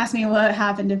once asked me what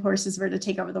happened if horses were to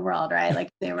take over the world, right? Like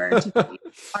they were to be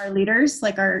our leaders,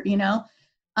 like our, so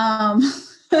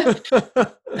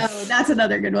that's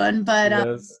another good one. But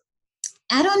yes.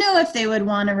 I don't know if they would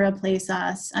want to replace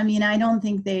us. I mean, I know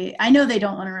they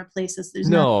don't want to replace us. There's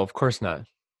no, of course not.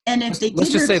 And if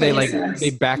let's just say they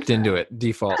backed into it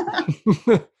default.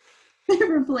 They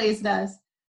replaced us.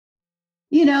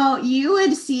 You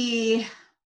would see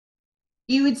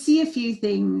a few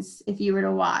things if you were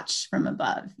to watch from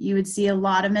above. You would see a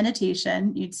lot of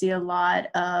meditation. You'd see a lot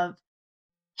of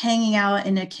hanging out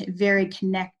in a very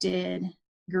connected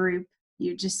group.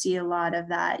 You'd just see a lot of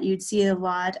that. You'd see a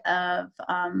lot of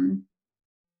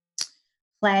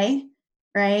play,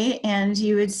 right? And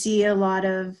you would see a lot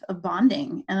of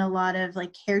bonding and a lot of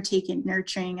like caretaking,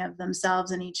 nurturing of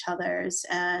themselves and each other's.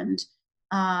 And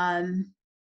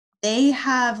they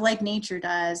have, like nature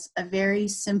does, a very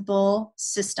simple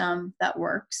system that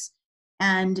works.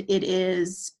 And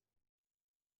it's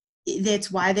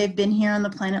why they've been here on the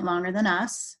planet longer than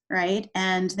us, right?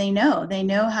 And they know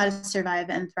how to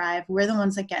survive and thrive. We're the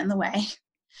ones that get in the way.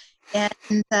 And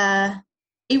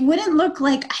it wouldn't look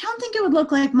like, I don't think it would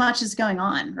look like much is going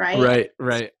on, right?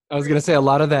 Right. I was going to say a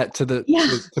lot of that to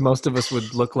most of us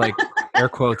would look like air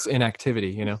quotes inactivity,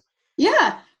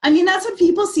 Yeah. I mean, that's what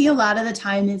people see a lot of the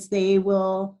time is they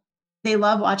love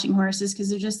watching horses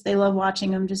because they love watching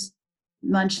them just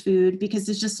munch food because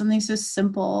it's just something so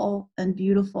simple and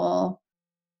beautiful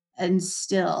and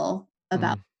still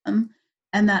about them.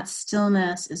 And that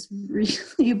stillness is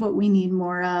really what we need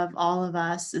more of, all of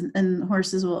us. And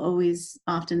horses will always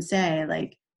often say,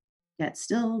 like, get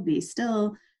still, be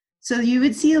still. So you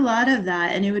would see a lot of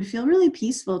that, and it would feel really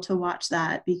peaceful to watch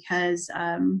that because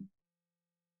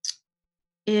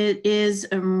it is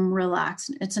a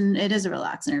relaxed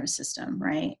nervous system,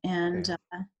 right? And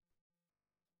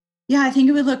I think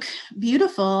it would look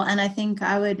beautiful, and I think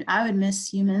I would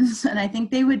miss humans, and I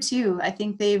think they would too. I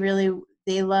think they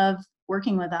love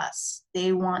working with us.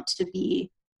 They want to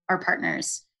be our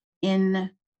partners in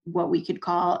what we could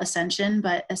call ascension,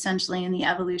 but essentially in the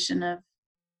evolution of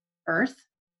Earth,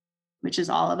 which is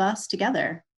all of us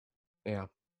together. Yeah,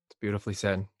 it's beautifully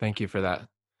said. Thank you for that.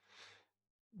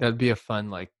 That'd be a fun,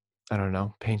 like, I don't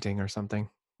know, painting or something.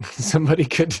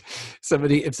 If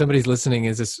somebody's listening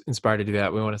is inspired to do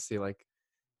that, we want to see like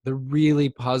the really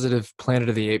positive Planet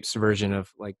of the Apes version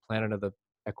of like Planet of the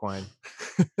Equine.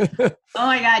 Oh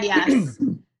my God, yes.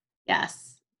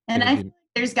 Yes. And I think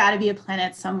there's got to be a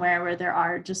planet somewhere where there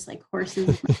are just like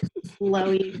horses,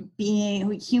 flowy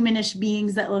humanish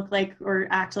beings that look like or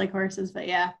act like horses. But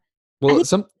yeah. Well,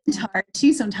 it's hard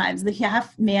too sometimes. The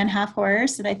half man, half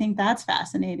horse, and I think that's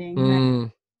fascinating.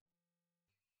 Right?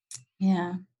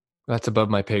 Yeah. That's above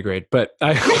my pay grade, but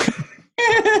I'm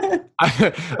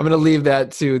going to leave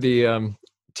that to the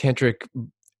tantric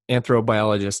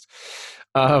anthrobiologist.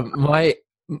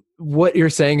 What you're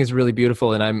saying is really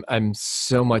beautiful, and I'm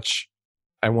so much.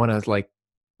 I want to like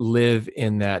live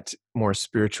in that more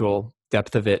spiritual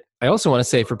depth of it. I also want to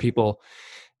say for people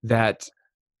that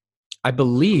I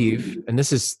believe, and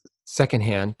this is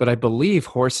secondhand, but I believe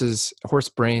horse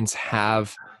brains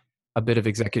have a bit of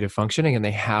executive functioning, and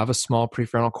they have a small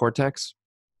prefrontal cortex.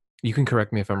 You can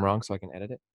correct me if I'm wrong so I can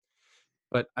edit it.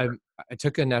 But I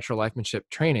took a natural lifemanship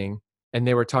training, and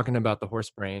they were talking about the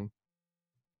horse brain.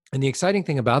 And the exciting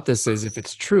thing about this is if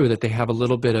it's true that they have a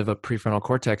little bit of a prefrontal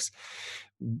cortex,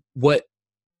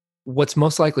 what's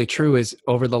most likely true is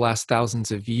over the last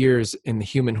thousands of years in the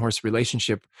human-horse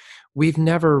relationship, we've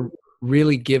never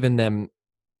really given them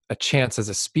a chance as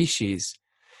a species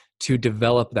to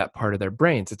develop that part of their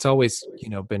brains. It's always,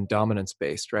 been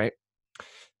dominance-based, right?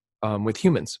 With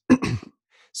humans.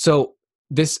 So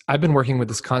I've been working with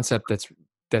this concept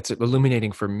that's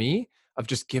illuminating for me of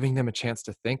just giving them a chance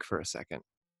to think for a second.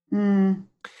 And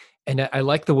I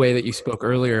like the way that you spoke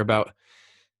earlier about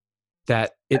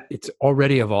that it's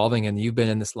already evolving, and you've been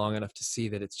in this long enough to see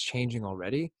that it's changing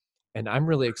already. And I'm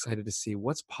really excited to see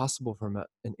what's possible from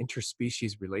an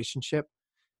interspecies relationship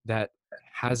that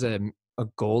has a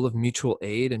goal of mutual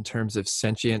aid in terms of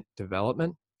sentient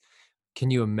development. Can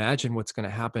you imagine what's going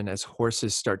to happen as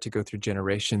horses start to go through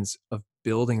generations of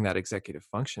building that executive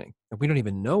functioning? And we don't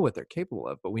even know what they're capable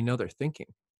of, but we know they're thinking.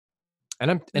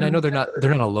 And I know they're not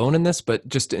alone in this, but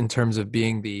just in terms of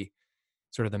being the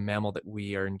sort of the mammal that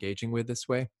we are engaging with this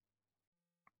way,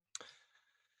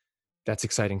 that's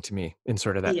exciting to me in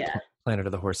sort of that Yeah, Planet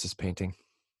of the Horses painting.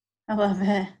 I love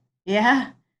it. Yeah,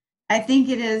 I think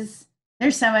it is.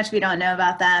 There's so much we don't know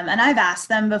about them. And I've asked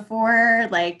them before,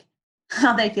 like,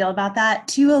 how they feel about that.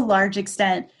 To a large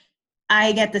extent,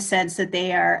 I get the sense that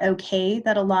they are okay,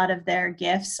 that a lot of their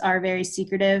gifts are very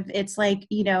secretive. It's like,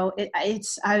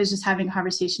 I was just having a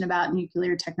conversation about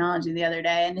nuclear technology the other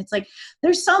day. And it's like,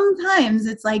 there's sometimes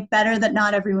it's like better that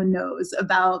not everyone knows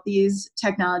about these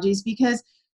technologies because,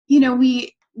 we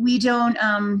don't,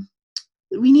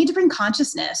 we need to bring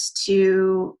consciousness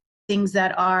to things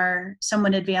that are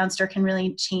somewhat advanced or can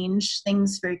really change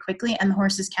things very quickly. And the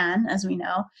horses can, as we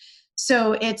know.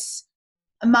 So it's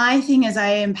my thing is I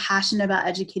am passionate about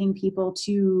educating people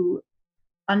to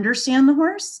understand the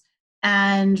horse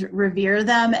and revere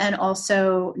them and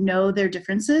also know their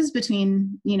differences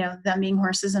between, them being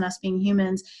horses and us being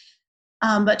humans.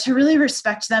 But to really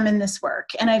respect them in this work.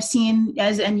 And I've seen,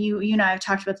 and you and I have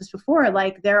talked about this before,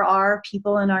 like there are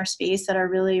people in our space that are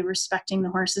really respecting the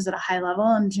horses at a high level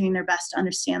and doing their best to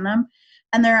understand them.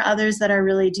 And there are others that are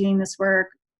really doing this work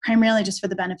primarily just for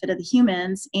the benefit of the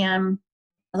humans. And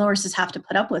the horses have to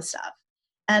put up with stuff.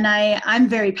 And I'm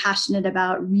very passionate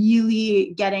about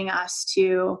really getting us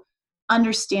to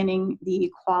understanding the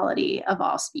equality of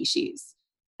all species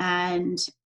and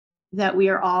that we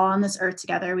are all on this earth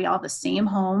together. We all have the same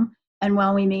home. And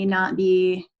while we may not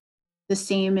be the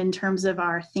same in terms of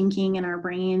our thinking and our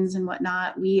brains and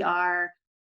whatnot, we are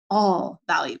all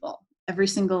valuable, every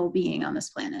single being on this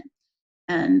planet.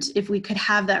 And if we could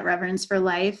have that reverence for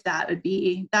life,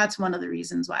 that's one of the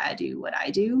reasons why I do what I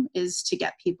do, is to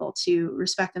get people to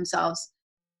respect themselves,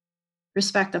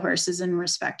 respect the horses, and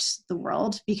respect the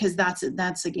world, because that's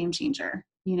a game changer.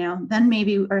 Then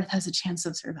maybe Earth has a chance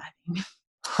of surviving.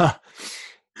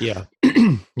 Yeah.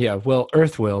 Yeah. Well,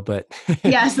 Earth will, but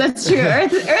yes, that's true.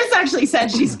 Earth actually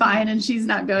said she's fine and she's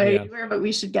not going anywhere, but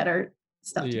we should get her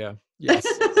stuff. Yeah. Yes.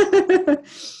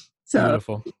 So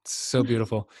beautiful. So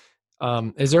beautiful.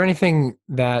 Is there anything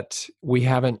that we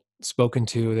haven't spoken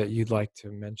to that you'd like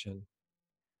to mention?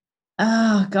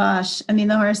 Oh gosh. I mean,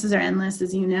 the horses are endless,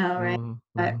 as you know, right? Mm-hmm.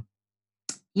 But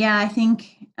yeah, I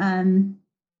think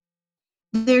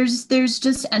there's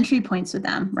just entry points with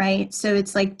them, right? So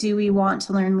it's like, do we want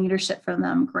to learn leadership from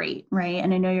them? Great, right?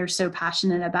 And I know you're so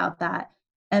passionate about that.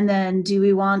 And then do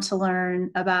we want to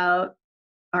learn about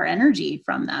our energy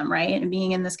from them, right? And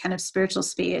being in this kind of spiritual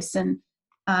space and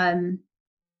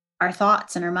our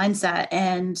thoughts and our mindset.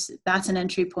 And that's an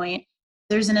entry point.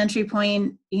 There's an entry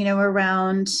point,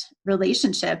 around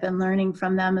relationship and learning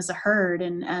from them as a herd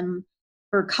and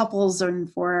for couples and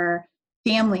for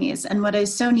families. And what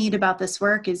is so neat about this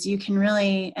work is you can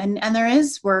really, and there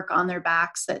is work on their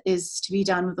backs that is to be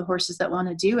done with the horses that want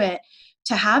to do it,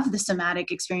 to have the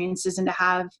somatic experiences and to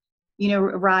have,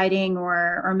 riding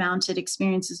or mounted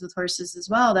experiences with horses as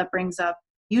well, that brings up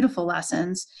beautiful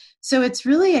lessons. So it's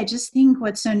really, I just think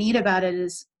what's so neat about it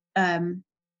is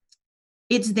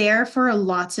it's there for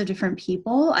lots of different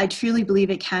people. I truly believe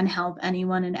it can help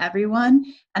anyone and everyone.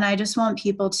 And I just want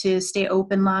people to stay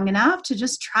open long enough to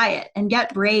just try it and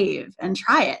get brave and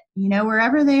try it,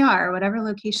 wherever they are, whatever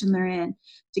location they're in,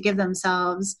 to give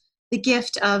themselves the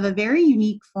gift of a very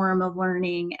unique form of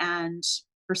learning and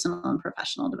personal and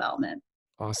professional development.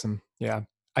 Awesome. Yeah.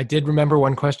 I did remember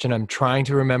one question I'm trying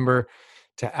to remember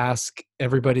to ask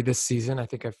everybody this season. I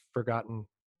think I've forgotten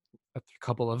a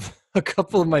couple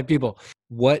of my people.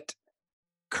 What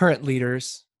current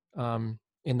leaders in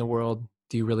the world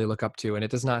do you really look up to? And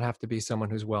it does not have to be someone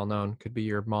who's well known. Could be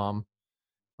your mom,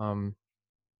 or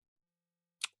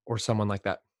someone like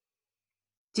that.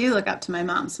 Do look up to my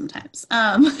mom sometimes.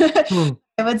 I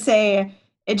would say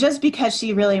just because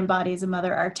she really embodies a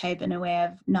mother archetype in a way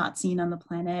I've not seen on the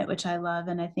planet, which I love.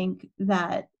 And I think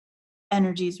that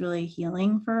energy is really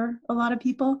healing for a lot of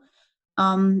people.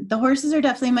 The horses are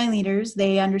definitely my leaders.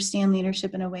 They understand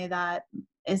leadership in a way that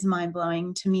is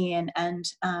mind-blowing to me.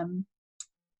 And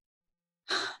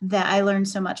that I learned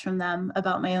so much from them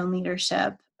about my own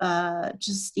leadership,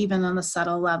 just even on the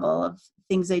subtle level of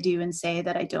things I do and say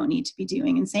that I don't need to be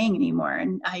doing and saying anymore.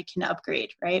 And I can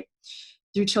upgrade, right,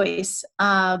 through choice.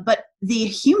 But the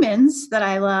humans that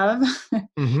I love,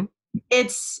 mm-hmm.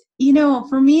 it's,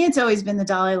 For me, it's always been the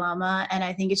Dalai Lama. And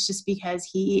I think it's just because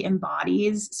he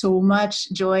embodies so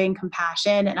much joy and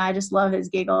compassion. And I just love his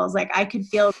giggles. Like I could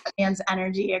feel that man's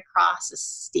energy across a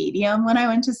stadium when I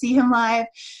went to see him live.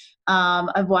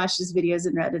 I've watched his videos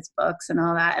and read his books and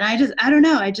all that. And I don't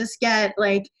know. I just get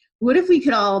like, what if we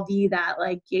could all be that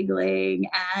like giggling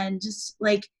and just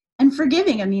like, and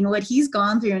forgiving. I mean, what he's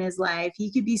gone through in his life,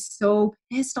 he could be so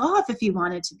pissed off if he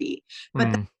wanted to be,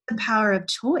 but that's the power of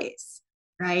choice.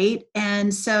 Right.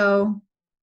 And so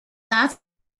that's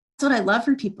what I love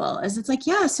for people is it's like,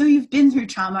 yeah, so you've been through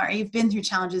trauma or you've been through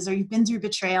challenges or you've been through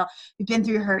betrayal, you've been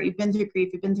through hurt, you've been through grief,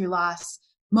 you've been through loss.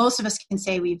 Most of us can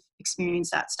say we've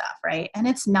experienced that stuff. Right. And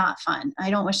it's not fun. I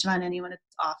don't wish it on anyone. It's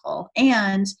awful.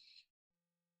 And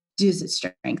does it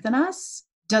strengthen us?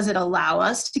 Does it allow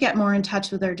us to get more in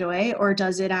touch with our joy, or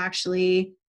does it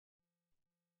actually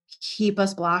keep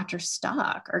us blocked or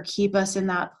stuck or keep us in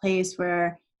that place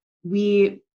where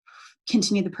we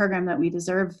continue the program that we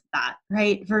deserve that,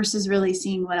 right? Versus really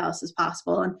seeing what else is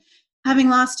possible. And having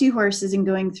lost 2 horses and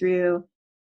going through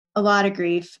a lot of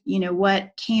grief,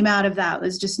 what came out of that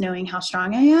was just knowing how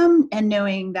strong I am and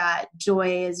knowing that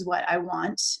joy is what I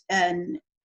want, and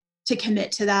to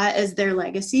commit to that as their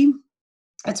legacy.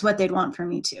 It's what they'd want for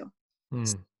me too.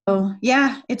 So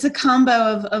yeah, it's a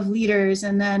combo of leaders.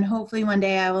 And then hopefully one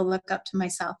day I will look up to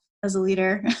myself as a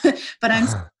leader, but I'm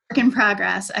still a work in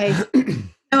progress. I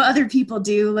know other people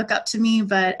do look up to me,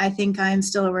 but I think I'm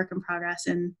still a work in progress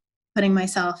in putting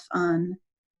myself on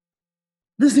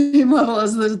the same level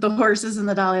as the horses and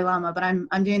the Dalai Lama, but I'm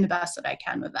doing the best that I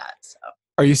can with that. So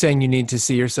are you saying you need to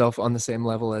see yourself on the same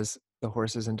level as the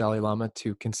horses and Dalai Lama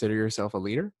to consider yourself a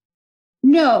leader?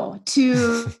 No,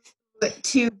 to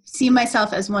see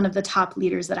myself as one of the top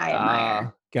leaders that I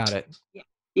admire. Got it.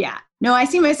 Yeah. No, I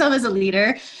see myself as a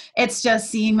leader. It's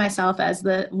just seeing myself as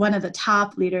one of the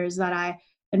top leaders that I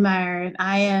admire.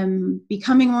 I am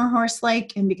becoming more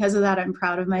horse-like, and because of that, I'm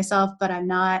proud of myself, but I'm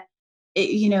not,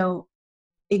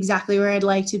 exactly where I'd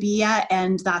like to be yet.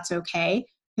 And that's okay,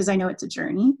 because I know it's a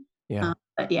journey. Yeah.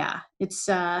 But yeah, it's,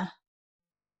 I'll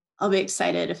be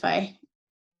excited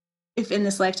if in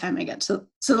this lifetime I get to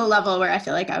the level where I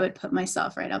feel like I would put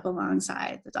myself right up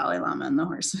alongside the Dalai Lama and the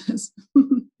horses.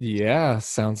 Yeah,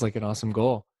 sounds like an awesome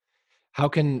goal. How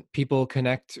can people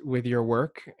connect with your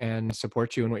work and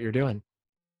support you in what you're doing?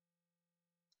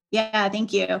 Yeah,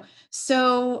 thank you.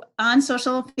 So on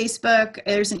social Facebook,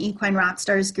 there's an Equine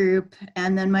Rockstars group.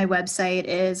 And then my website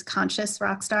is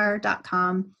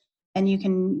consciousrockstar.com. And you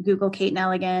can Google Kate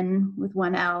Neligan with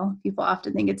 1 L. People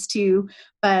often think it's 2,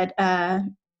 but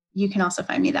you can also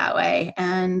find me that way.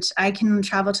 And I can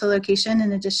travel to location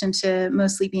in addition to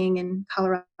mostly being in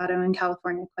Colorado and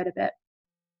California quite a bit.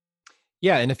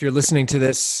 Yeah. And if you're listening to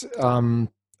this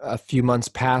a few months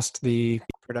past the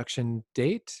production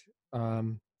date,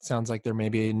 sounds like there may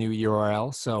be a new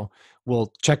URL. So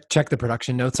we'll check the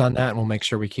production notes on that, and we'll make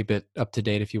sure we keep it up to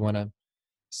date if you want to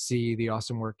see the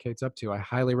awesome work Kate's up to. I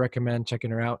highly recommend checking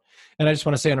her out. And I just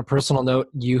want to say on a personal note,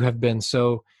 you have been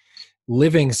so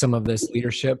living some of this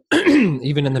leadership,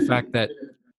 even in the fact that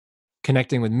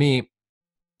connecting with me,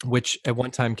 which at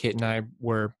one time Kate and I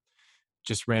were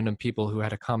just random people who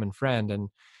had a common friend, and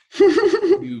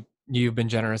you've been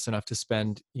generous enough to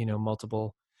spend,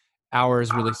 multiple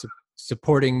hours really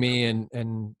supporting me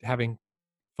and having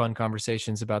fun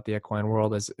conversations about the equine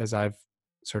world as I've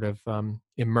sort of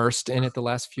immersed in it the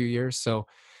last few years. So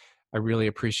I really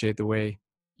appreciate the way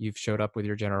you've showed up with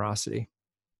your generosity.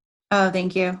 Oh,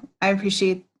 thank you. I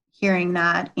appreciate hearing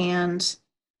that. And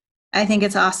I think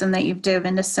it's awesome that you've dove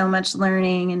into so much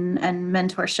learning and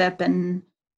mentorship and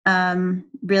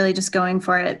really just going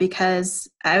for it, because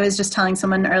I was just telling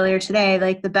someone earlier today,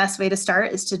 like the best way to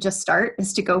start is to just start,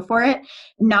 is to go for it,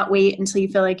 not wait until you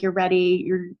feel like you're ready.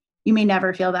 You may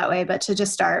never feel that way, but to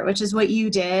just start, which is what you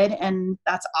did. And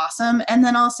that's awesome. And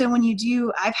then also when you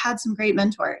do, I've had some great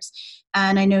mentors,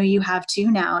 and I know you have too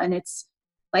now, and it's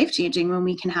life-changing when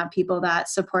we can have people that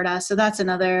support us. So that's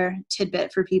another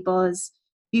tidbit for people is,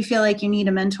 if you feel like you need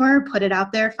a mentor, put it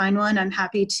out there, find one. I'm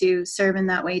happy to serve in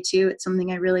that way too. It's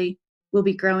something I really will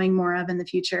be growing more of in the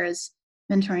future, is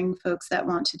mentoring folks that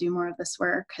want to do more of this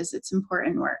work, because it's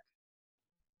important work.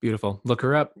 Beautiful. Look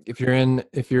her up. If you're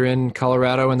in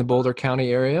Colorado in the Boulder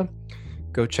County area,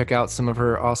 go check out some of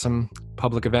her awesome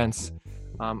public events.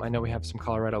 I know we have some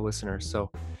Colorado listeners.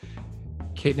 So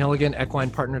Kate Neligan,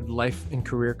 equine-partnered life and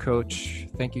career coach,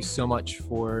 thank you so much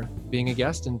for being a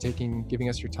guest and giving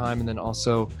us your time, and then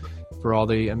also for all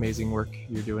the amazing work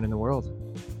you're doing in the world.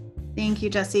 Thank you,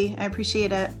 Jesse. I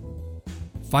appreciate it.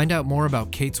 Find out more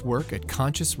about Kate's work at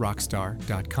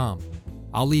consciousrockstar.com.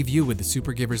 I'll leave you with the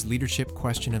Supergivers leadership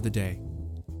question of the day.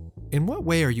 In what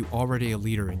way are you already a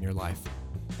leader in your life?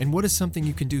 And what is something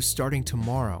you can do starting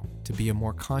tomorrow to be a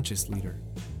more conscious leader?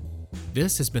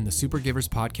 This has been the Supergivers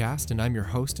podcast, and I'm your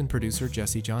host and producer,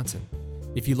 Jesse Johnson.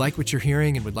 If you like what you're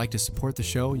hearing and would like to support the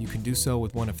show, you can do so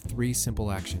with one of 3 simple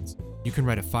actions. You can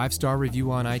write a 5-star review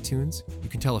on iTunes, you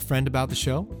can tell a friend about the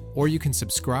show, or you can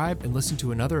subscribe and listen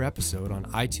to another episode on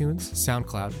iTunes,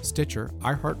 SoundCloud, Stitcher,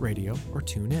 iHeartRadio, or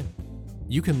TuneIn.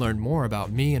 You can learn more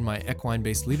about me and my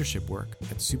equine-based leadership work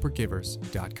at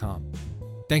supergivers.com.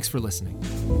 Thanks for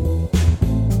listening.